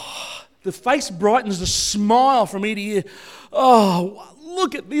 oh, the face brightens, the smile from ear to ear. Oh,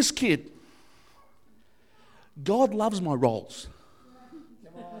 look at this kid. God loves my rolls.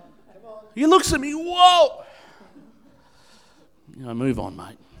 Come on. He looks at me, whoa. Move on,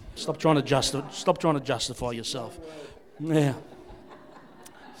 mate. Stop trying to justify yourself. Yeah.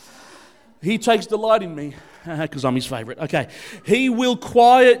 He takes delight in me because I'm His favourite. Okay. He will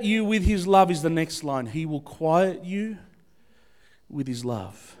quiet you with His love is the next line. He will quiet you with His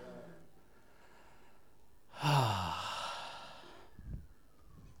love.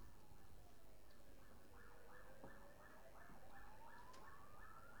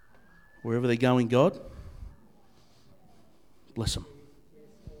 Wherever they go in God, bless them.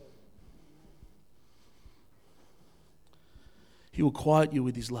 He will quiet you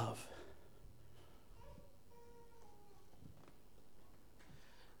with His love.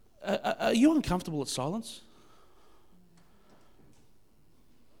 Are you uncomfortable with silence?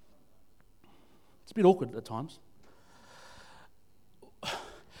 It's a bit awkward at times.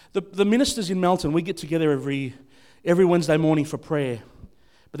 The ministers in Melton, we get together every Wednesday morning for prayer.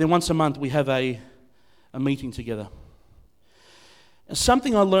 But then once a month we have a meeting together. And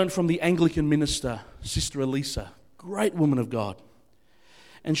something I learned from the Anglican minister, Sister Elisa, great woman of God.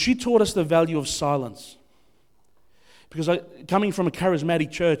 And she taught us the value of silence. Because coming from a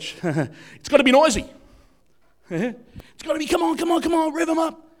charismatic church, it's got to be noisy. It's got to be, come on, rev them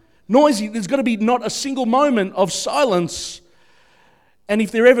up. Noisy, there's got to be not a single moment of silence. And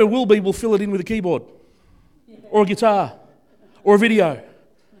if there ever will be, we'll fill it in with a keyboard. Or a guitar. Or a video.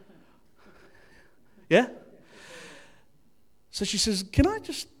 Yeah? So she says, can I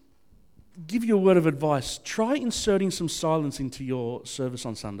just give you a word of advice? Try inserting some silence into your service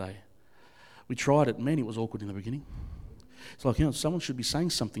on Sunday. We tried it. Man, it was awkward in the beginning. It's like, someone should be saying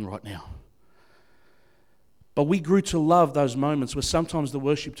something right now. But we grew to love those moments where sometimes the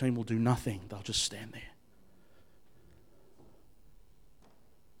worship team will do nothing. They'll just stand there.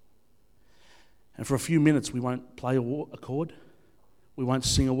 And for a few minutes, we won't play a chord. We won't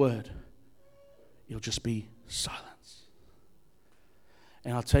sing a word. It'll just be silence.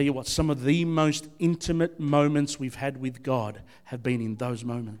 And I'll tell you what, some of the most intimate moments we've had with God have been in those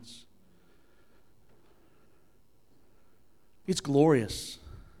moments. It's glorious.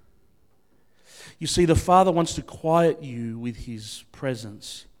 You see, the Father wants to quiet you with His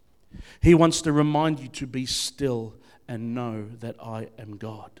presence. He wants to remind you to be still and know that I am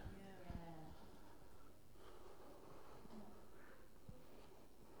God.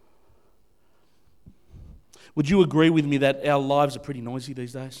 Would you agree with me that our lives are pretty noisy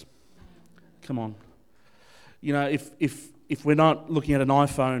these days? Come on. You know, if we're not looking at an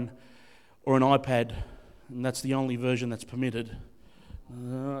iPhone or an iPad, and that's the only version that's permitted,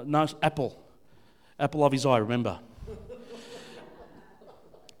 no, Apple of His eye, remember.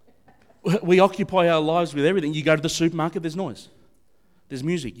 We occupy our lives with everything. You go to the supermarket, there's noise. There's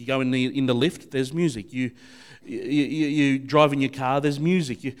music. You go in the lift, there's music. You drive in your car, there's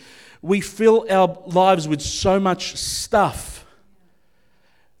music. We fill our lives with so much stuff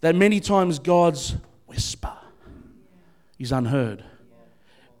that many times God's whisper is unheard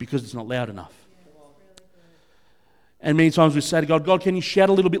because it's not loud enough. And many times we say to God, God, can you shout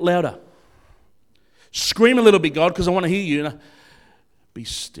a little bit louder? Scream a little bit, God, because I want to hear you. Be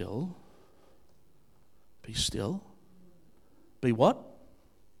still. Be still. Be what?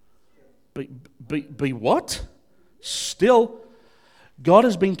 Be what? Still. God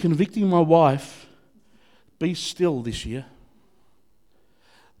has been convicting my wife, be still this year.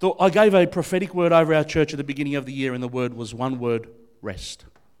 I gave a prophetic word over our church at the beginning of the year, and the word was one word, rest.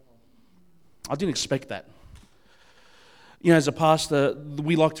 I didn't expect that. You know, as a pastor,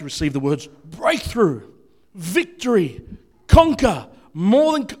 we like to receive the words breakthrough, victory, conquer,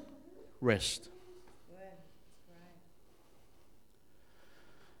 more than rest.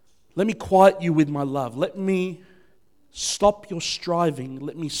 Let me quiet you with my love. Let me stop your striving.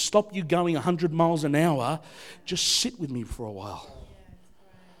 Let me stop you going 100 miles an hour. Just sit with me for a while.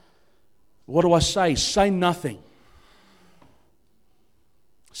 What do I say? Say nothing.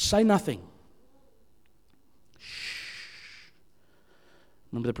 Say nothing. Shh.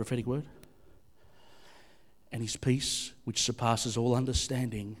 Remember the prophetic word? And His peace, which surpasses all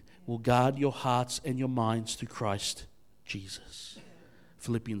understanding, will guard your hearts and your minds through Christ Jesus.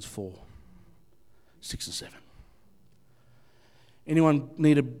 Philippians 4, 6 and 7. Anyone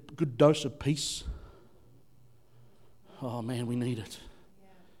need a good dose of peace? Oh man, we need it.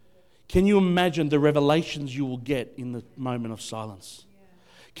 Can you imagine the revelations you will get in the moment of silence?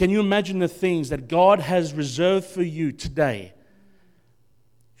 Can you imagine the things that God has reserved for you today,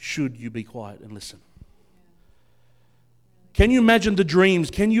 should you be quiet and listen? Can you imagine the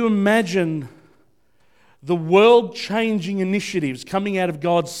dreams? Can you imagine the world-changing initiatives coming out of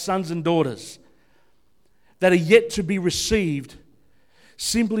God's sons and daughters that are yet to be received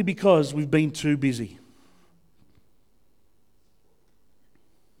simply because we've been too busy?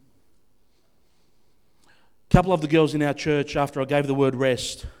 A couple of the girls in our church, after I gave the word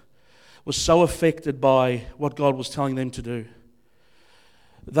rest, were so affected by what God was telling them to do.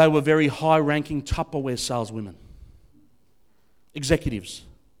 They were very high-ranking Tupperware saleswomen, executives,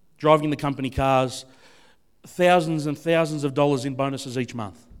 driving the company cars, thousands and thousands of dollars in bonuses each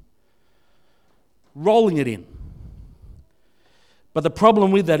month, rolling it in. But the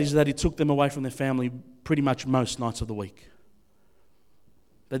problem with that is that it took them away from their family pretty much most nights of the week.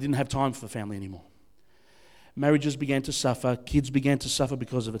 They didn't have time for family anymore. Marriages began to suffer. Kids began to suffer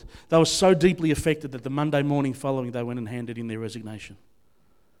because of it. They were so deeply affected that the Monday morning following, they went and handed in their resignation.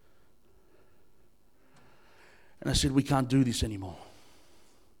 And I said, we can't do this anymore.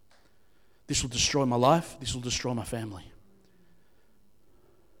 This will destroy my life. This will destroy my family.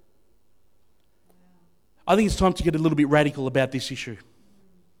 I think it's time to get a little bit radical about this issue.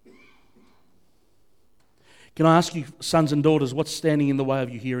 Can I ask you, sons and daughters, what's standing in the way of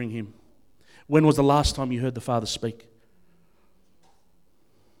you hearing Him? When was the last time you heard the Father speak?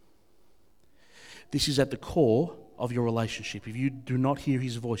 This is at the core of your relationship. If you do not hear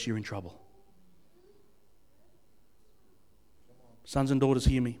His voice, you're in trouble. Sons and daughters,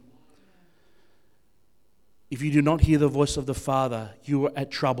 hear me. If you do not hear the voice of the Father, you are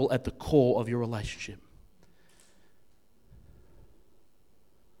at trouble at the core of your relationship.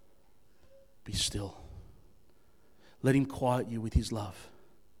 Be still. Let Him quiet you with His love.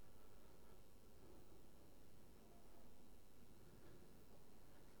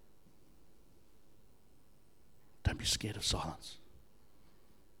 Don't be scared of silence.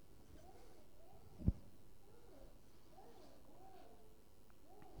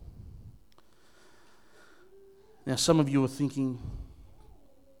 Now, some of you are thinking,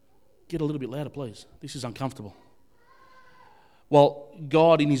 get a little bit louder, please. This is uncomfortable. Well,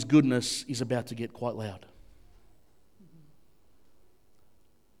 God in His goodness is about to get quite loud.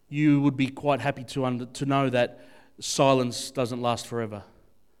 You would be quite happy to know that silence doesn't last forever.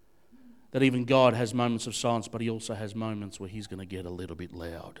 That even God has moments of silence, but He also has moments where He's going to get a little bit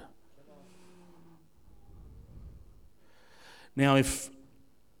loud. Now, if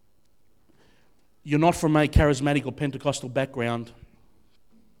you're not from a charismatic or Pentecostal background,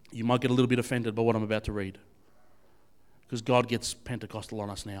 you might get a little bit offended by what I'm about to read. Because God gets Pentecostal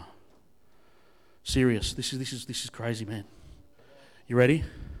on us now. Serious. This is crazy, man. You ready?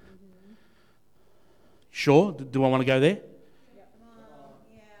 Mm-hmm. Sure? Do I want to go there? Yeah.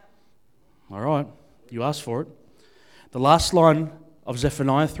 All right. You asked for it. The last line of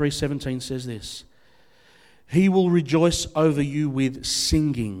Zephaniah 3:17 says this. He will rejoice over you with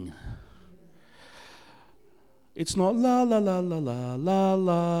singing. It's not la la la la la la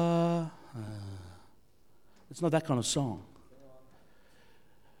la. It's not that kind of song.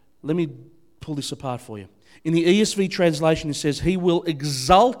 Let me pull this apart for you. In the ESV translation, it says, He will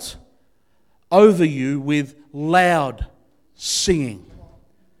exult over you with loud singing.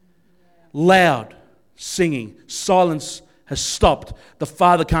 Loud singing. Silence has stopped. The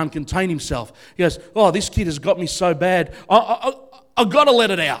father can't contain himself. He goes, oh, this kid has got me so bad. I've got to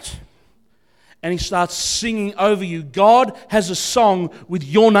let it out. And he starts singing over you. God has a song with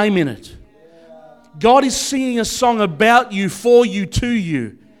your name in it. God is singing a song about you, for you, to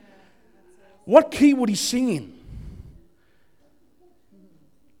you. What key would He sing in?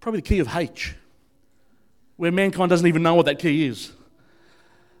 Probably the key of H, where mankind doesn't even know what that key is.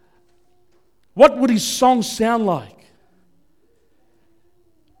 What would His song sound like?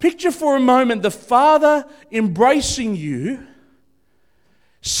 Picture for a moment the Father embracing you,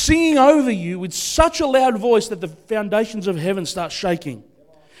 singing over you with such a loud voice that the foundations of heaven start shaking.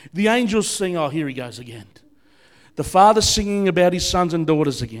 The angels sing, oh, here he goes again. The Father singing about His sons and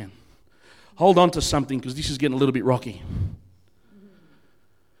daughters again. Hold on to something because this is getting a little bit rocky.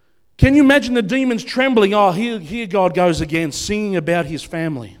 Can you imagine the demons trembling? Oh, here God goes again, singing about His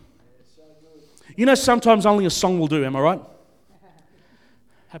family. You know, sometimes only a song will do, am I right?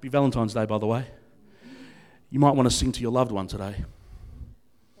 Happy Valentine's Day, by the way. You might want to sing to your loved one today.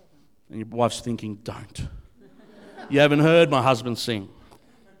 And your wife's thinking, don't. You haven't heard my husband sing.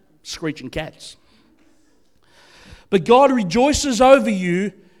 Screeching cats. But God rejoices over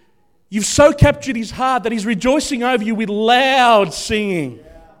you. You've so captured His heart that He's rejoicing over you with loud singing.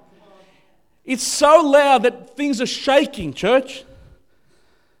 It's so loud that things are shaking, church.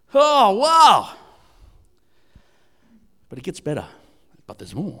 Oh, wow. But it gets better. But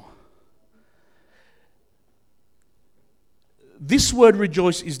there's more. This word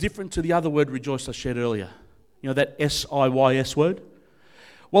rejoice is different to the other word rejoice I shared earlier. You know, that S-I-Y-S word?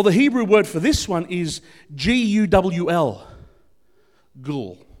 Well, the Hebrew word for this one is G-U-W-L.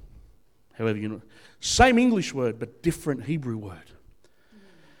 Gul. However you know. Same English word, but different Hebrew word.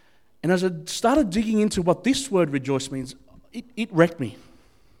 And as I started digging into what this word rejoice means, it wrecked me.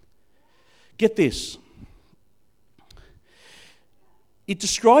 Get this. It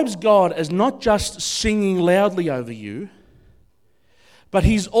describes God as not just singing loudly over you, but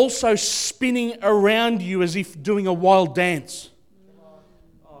He's also spinning around you as if doing a wild dance.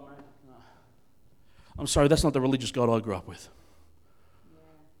 Oh, man. No. I'm sorry, that's not the religious God I grew up with.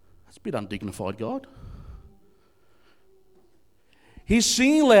 That's a bit undignified, God. He's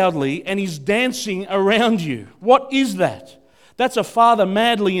singing loudly and He's dancing around you. What is that? That's a father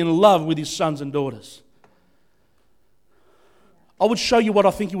madly in love with his sons and daughters. I would show you what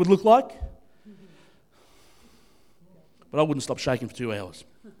I think it would look like, but I wouldn't stop shaking for 2 hours.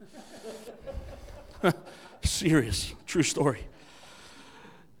 Serious, true story.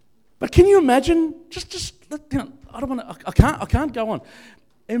 But can you imagine? Just you know, I don't want to. I can't go on.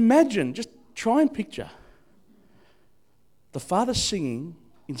 Imagine. Just try and picture the Father singing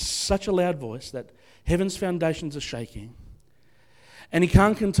in such a loud voice that heaven's foundations are shaking, and He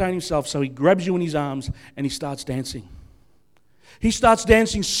can't contain Himself, so He grabs you in His arms and He starts dancing. He starts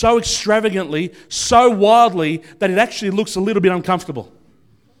dancing so extravagantly, so wildly, that it actually looks a little bit uncomfortable.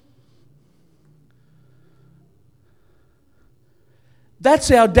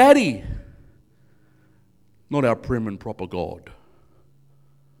 That's our daddy, not our prim and proper God.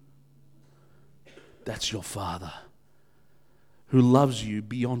 That's your Father who loves you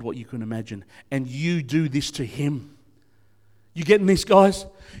beyond what you can imagine. And you do this to Him. You getting this, guys?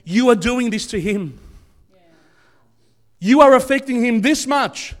 You are doing this to Him. You are affecting Him this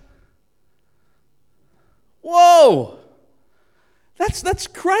much. Whoa! That's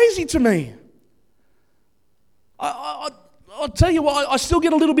crazy to me. I'll tell you what, I still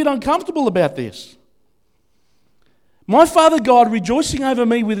get a little bit uncomfortable about this. My Father God rejoicing over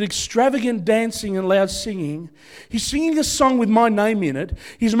me with extravagant dancing and loud singing. He's singing a song with my name in it.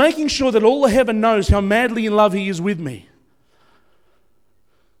 He's making sure that all of heaven knows how madly in love He is with me.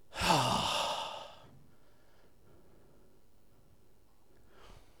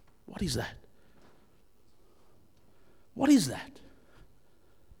 What is that? What is that?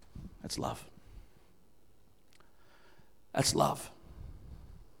 That's love. That's love.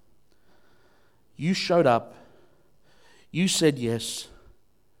 You showed up, you said yes,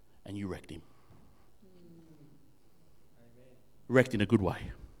 and you wrecked him. Wrecked in a good way.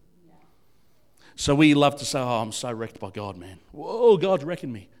 So we love to say, oh, I'm so wrecked by God, man. Whoa, God's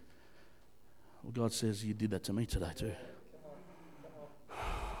wrecking me. Well, God says, you did that to me today too.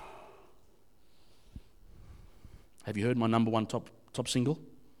 Have you heard my number one top single?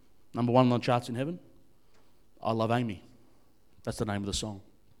 Number one on the charts in heaven? I Love Amy. That's the name of the song.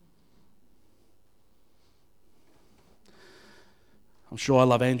 I'm sure I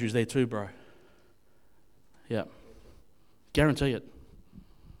Love Andrew's there too, bro. Yeah. Guarantee it.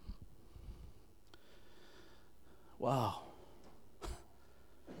 Wow.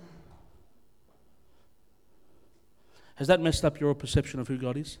 Has that messed up your perception of who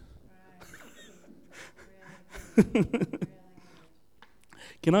God is?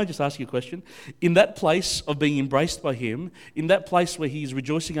 Can I just ask you a question? In that place of being embraced by Him, in that place where He is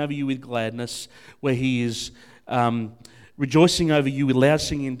rejoicing over you with gladness, where He is rejoicing over you with loud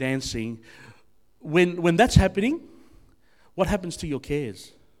singing and dancing, when that's happening, what happens to your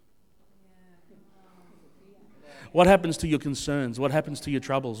cares? What happens to your concerns? What happens to your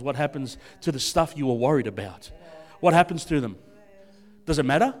troubles? What happens to the stuff you were worried about? What happens to them? Does it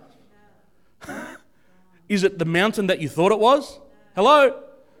matter? Is it the mountain that you thought it was? Hello?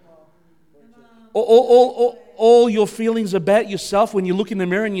 All your feelings about yourself when you look in the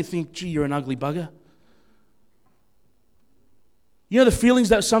mirror and you think, gee, you're an ugly bugger. You know the feelings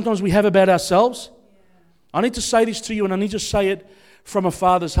that sometimes we have about ourselves? I need to say this to you, and I need to say it from a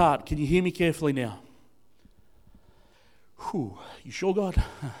father's heart. Can you hear me carefully now? Whew, you sure, God?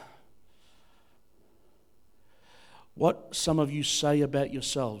 What some of you say about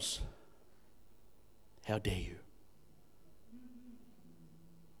yourselves, how dare you?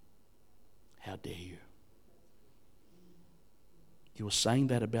 How dare you? You are saying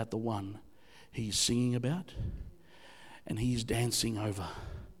that about the one He is singing about and He is dancing over.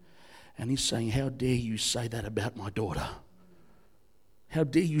 And He's saying, how dare you say that about my daughter? How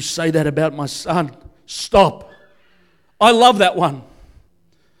dare you say that about my son? Stop. I love that one.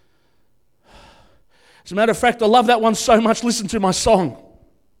 As a matter of fact, I love that one so much, listen to my song.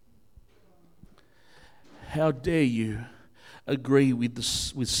 How dare you agree with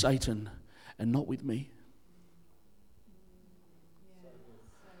Satan and not with me?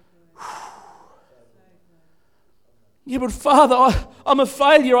 Yeah, but Father, I'm a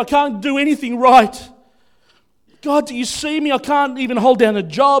failure. I can't do anything right. God, do you see me? I can't even hold down a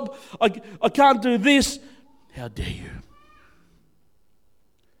job. I can't do this. How dare you?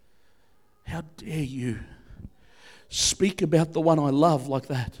 How dare you speak about the one I love like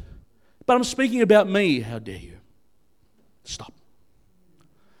that? But I'm speaking about me. How dare you? Stop.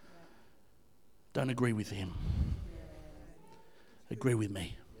 Don't agree with him. Agree with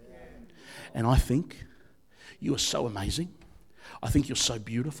me. And I think you are so amazing. I think you're so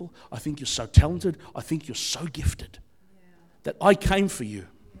beautiful. I think you're so talented. I think you're so gifted that I came for you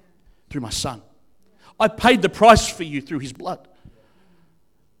through my son. I paid the price for you through his blood.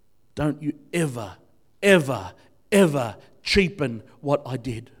 Don't you ever, ever, ever cheapen what I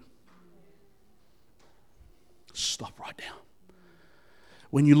did. Stop right now.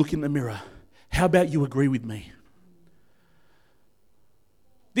 When you look in the mirror, how about you agree with me?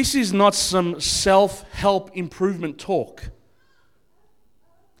 This is not some self-help improvement talk.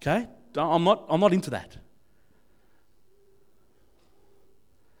 Okay? I'm not into that.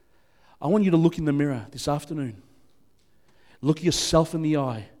 I want you to look in the mirror this afternoon. Look yourself in the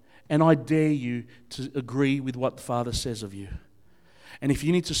eye, and I dare you to agree with what the Father says of you. And if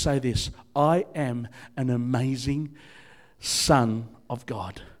you need to say this, I am an amazing son of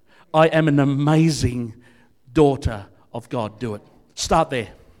God. I am an amazing daughter of God. Do it. Start there.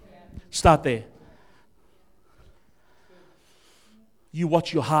 Start there. You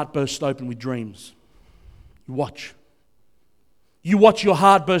watch your heart burst open with dreams. You watch. You watch your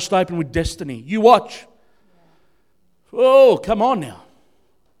heart burst open with destiny. You watch. Oh, come on now.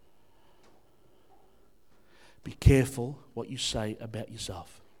 Be careful what you say about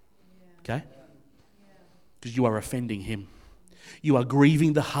yourself. Okay? Because you are offending him. You are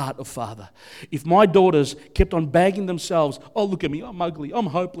grieving the heart of Father. If my daughters kept on bagging themselves, oh, look at me, I'm ugly, I'm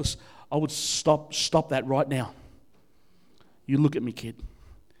hopeless, I would stop that right now. You look at me, kid.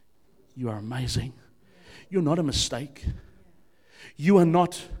 You are amazing. You're not a mistake. You are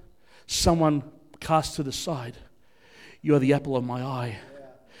not someone cast to the side. You are the apple of my eye.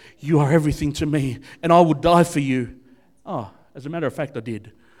 You are everything to me, and I would die for you. Oh, as a matter of fact, I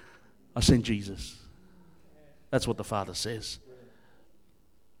did. I sent Jesus. That's what the Father says.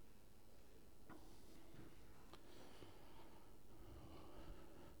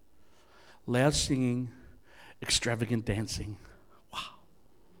 Loud singing, extravagant dancing. Wow.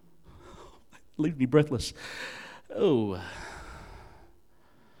 Leave me breathless. Oh.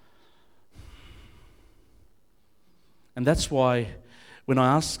 And that's why when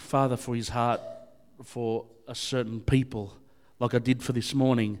I ask Father for his heart for a certain people, like I did for this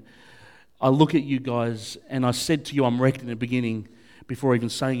morning, I look at you guys and I said to you, I'm wrecked in the beginning before even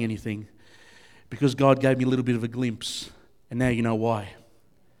saying anything, because God gave me a little bit of a glimpse, and now you know why.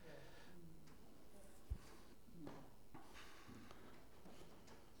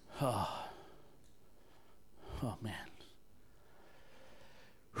 Oh man.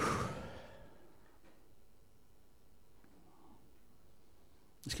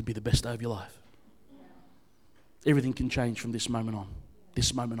 This could be the best day of your life. Everything can change from this moment on.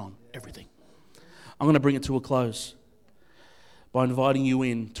 This moment on, everything. I'm going to bring it to a close by inviting you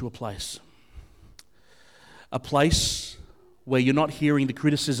in to a place. A place where you're not hearing the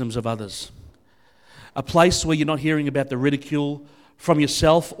criticisms of others. A place where you're not hearing about the ridicule from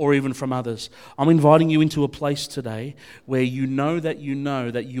yourself or even from others. I'm inviting you into a place today where you know that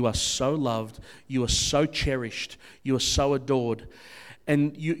you are so loved, you are so cherished, you are so adored,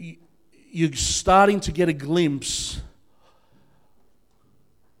 and you're starting to get a glimpse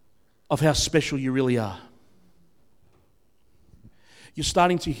of how special you really are. You're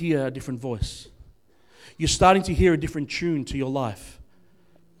starting to hear a different voice. You're starting to hear a different tune to your life.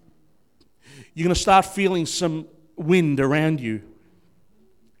 You're going to start feeling some wind around you.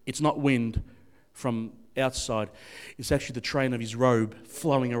 It's not wind from outside. It's actually the train of his robe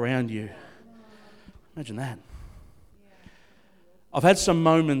flowing around you. Imagine that. I've had some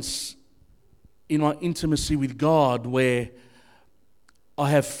moments in my intimacy with God where I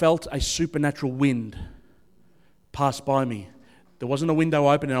have felt a supernatural wind pass by me. There wasn't a window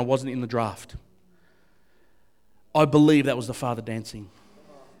open and I wasn't in the draft. I believe that was the Father dancing.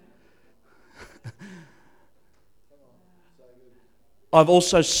 I've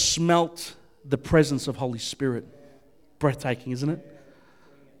also smelt the presence of Holy Spirit. Breathtaking, isn't it?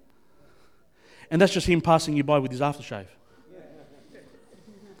 And that's just him passing you by with his aftershave.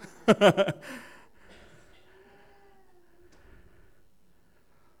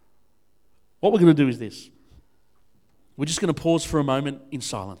 What we're going to do is this. We're just going to pause for a moment in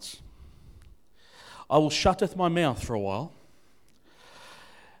silence. I will shutteth my mouth for a while.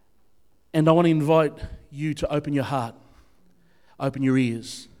 And I want to invite you to open your heart, open your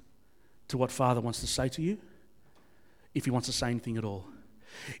ears to what Father wants to say to you, if he wants to say anything at all.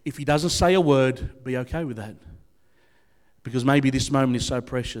 If he doesn't say a word, be okay with that. Because maybe this moment is so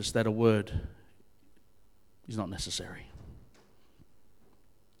precious that a word is not necessary.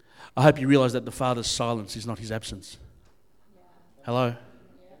 I hope you realize that the Father's silence is not his absence. Hello?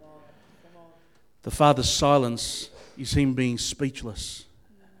 The Father's silence is him being speechless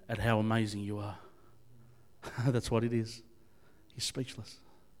at how amazing you are. That's what it is. He's speechless.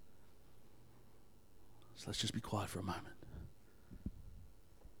 So let's just be quiet for a moment.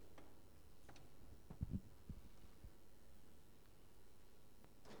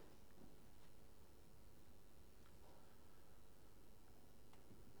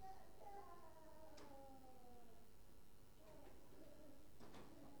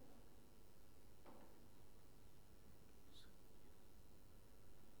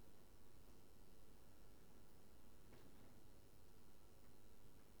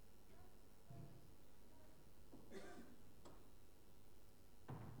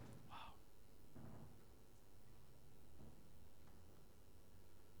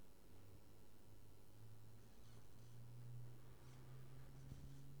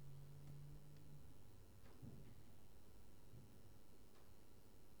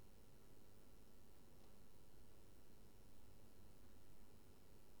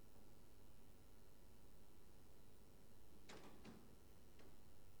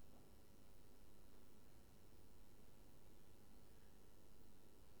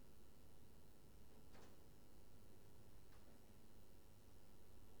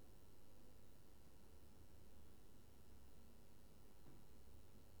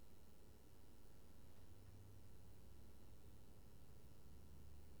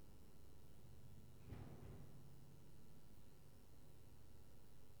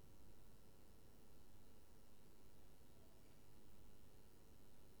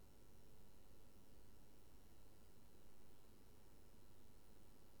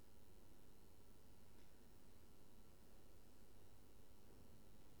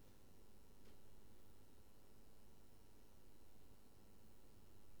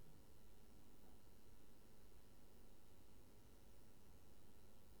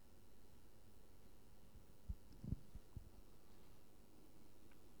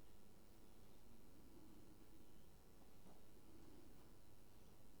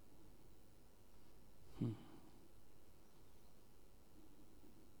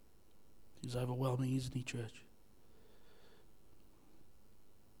 He's overwhelming, isn't he, church?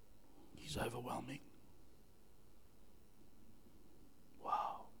 He's overwhelming.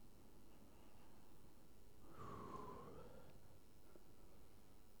 Wow.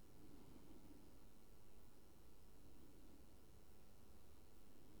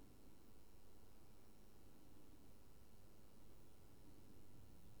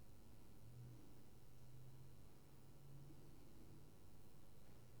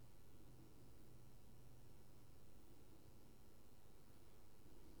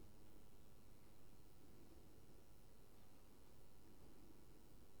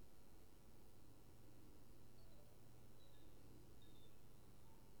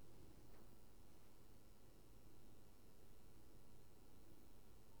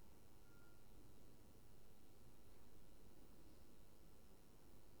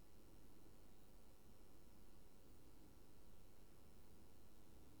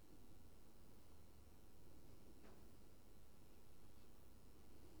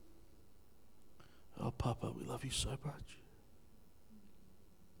 Oh, Papa, we love you so much.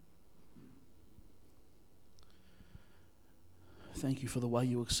 Thank you for the way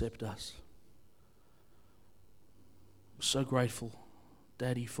you accept us. I'm so grateful,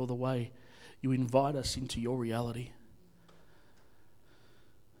 Daddy, for the way you invite us into your reality.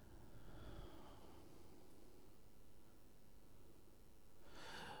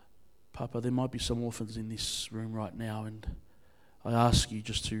 Papa, there might be some orphans in this room right now, and I ask you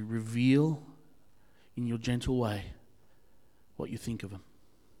just to reveal in your gentle way what you think of them.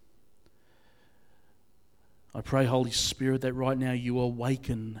 I pray, Holy Spirit, that right now you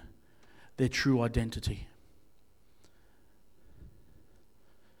awaken their true identity.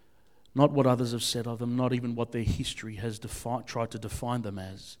 Not what others have said of them, not even what their history has tried to define them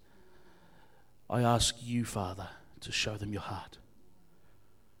as. I ask you, Father, to show them your heart.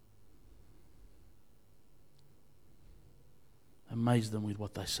 Amaze them with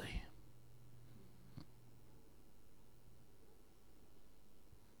what they see.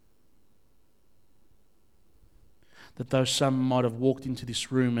 That though some might have walked into this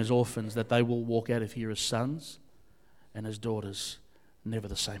room as orphans, that they will walk out of here as sons and as daughters, never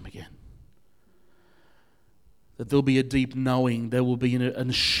the same again. That there'll be a deep knowing, there will be an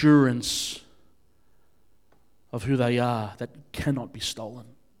assurance of who they are that cannot be stolen.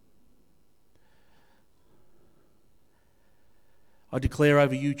 I declare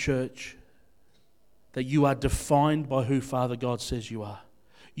over you, church, that you are defined by who Father God says you are.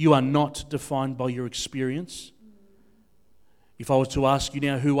 You are not defined by your experience. If I was to ask you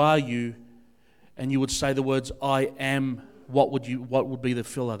now, who are you? And you would say the words, I am, what would be the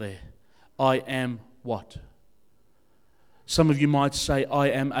filler there? I am what? Some of you might say, I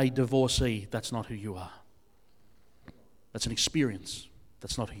am a divorcee. That's not who you are. That's an experience.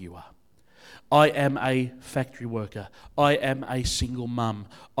 That's not who you are. I am a factory worker. I am a single mum.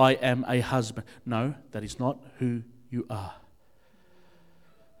 I am a husband. No, that is not who you are.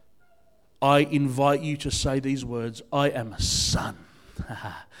 I invite you to say these words, I am a son.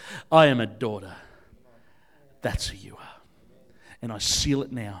 I am a daughter. That's who you are. And I seal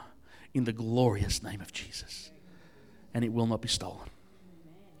it now in the glorious name of Jesus. And it will not be stolen.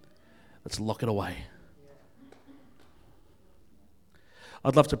 Let's lock it away.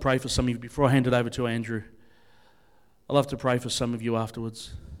 I'd love to pray for some of you before I hand it over to Andrew. I'd love to pray for some of you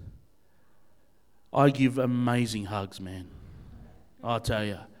afterwards. I give amazing hugs, man. I tell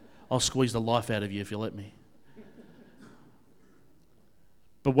you, I'll squeeze the life out of you if you let me.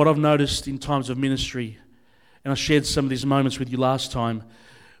 But what I've noticed in times of ministry, and I shared some of these moments with you last time,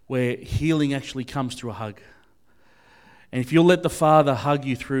 where healing actually comes through a hug. And if you'll let the Father hug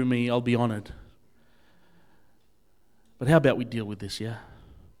you through me, I'll be honoured. But how about we deal with this, yeah?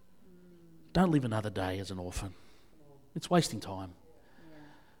 Don't live another day as an orphan. It's wasting time.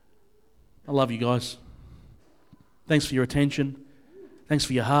 I love you guys. Thanks for your attention. Thanks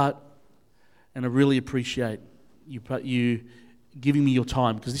for your heart. And I really appreciate you giving me your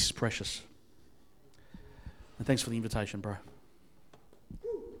time, because this is precious. And thanks for the invitation, bro.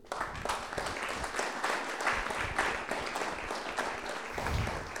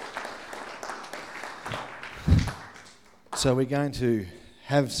 So we're going to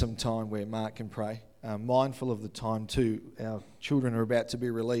have some time where Mark can pray. Mindful of the time too. Our children are about to be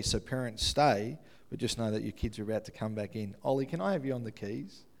released, so parents stay, but just know that your kids are about to come back in. Ollie, can I have you on the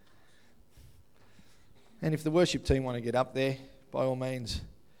keys? And if the worship team want to get up there, by all means.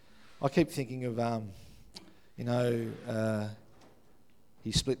 I keep thinking of,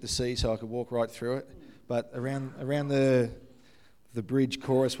 he split the sea so I could walk right through it. But around the bridge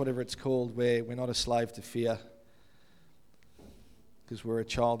chorus, whatever it's called, where we're not a slave to fear, because we're a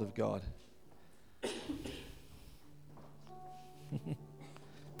child of God.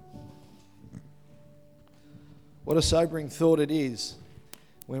 What a sobering thought it is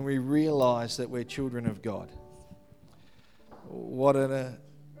when we realise that we're children of God. What a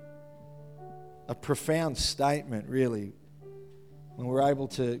profound statement, really, when we're able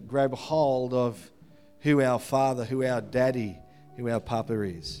to grab hold of who our Father, who our Daddy, who our Papa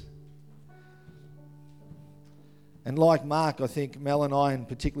is. And like Mark, I think Mel and I, and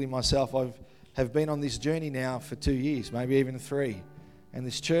particularly myself, have been on this journey now for 2 years, maybe even 3. And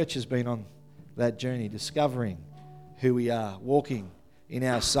this church has been on that journey, discovering who we are, walking in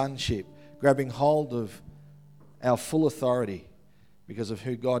our sonship, grabbing hold of our full authority because of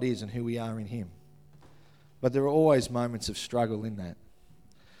who God is and who we are in Him. But there are always moments of struggle in that.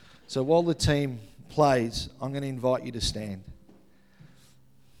 So while the team plays, I'm going to invite you to stand.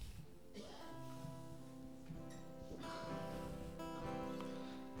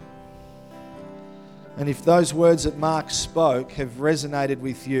 And if those words that Mark spoke have resonated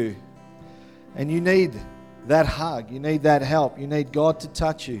with you, and you need that hug, you need that help, you need God to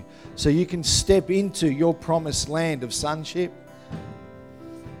touch you so you can step into your promised land of sonship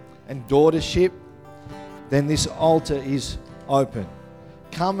and daughtership, then this altar is open.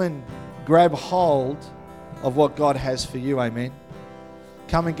 Come and grab hold of what God has for you, amen.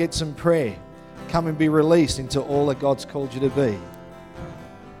 Come and get some prayer. Come and be released into all that God's called you to be.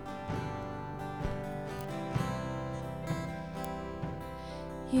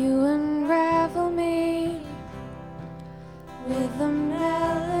 You unravel me with a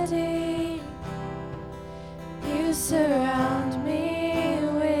melody. You surround me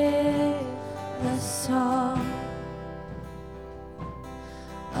with a song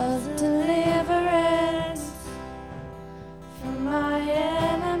of deliverance from my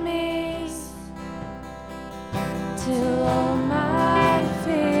enemies till all my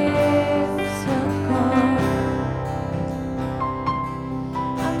fears are gone.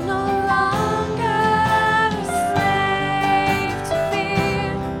 I'm no longer a slave to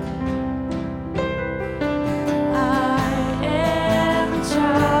fear. I am a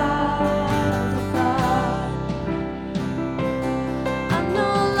child of God. I'm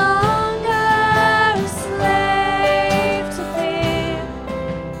no longer a slave to fear.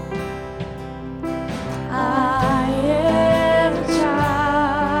 I am a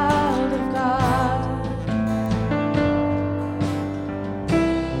child of God.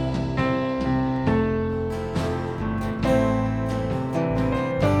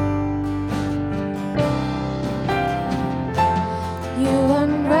 You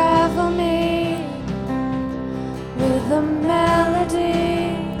unravel me with a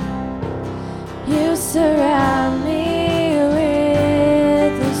melody. You surround me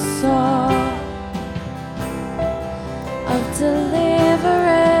with a song of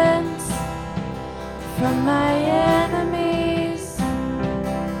deliverance from my enemies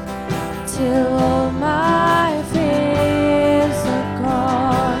till all my fears are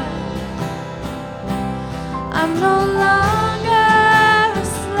gone. I'm no longer a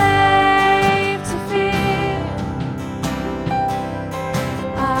slave to fear.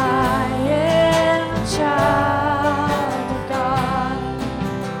 I am a child of God.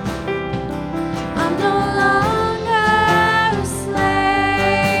 I'm no longer a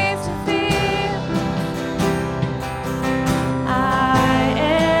slave to fear. I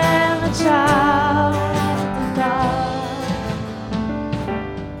am a child of God.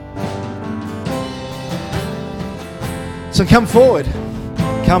 So come forward.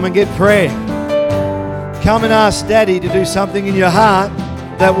 Come and get prayer. Come and ask Daddy to do something in your heart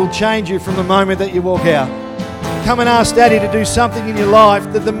that will change you from the moment that you walk out. Come and ask Daddy to do something in your life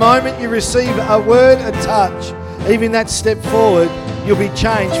that the moment you receive a word, a touch, even that step forward, you'll be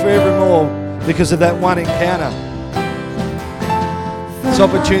changed forevermore because of that one encounter. This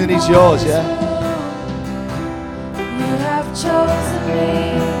opportunity's yours, yeah? You have chosen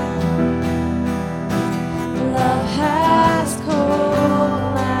me. Love has called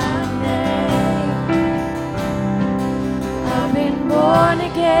my name. I've been born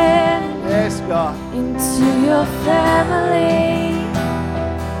again Yes, God. into your family.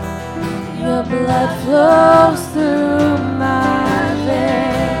 Your blood flows through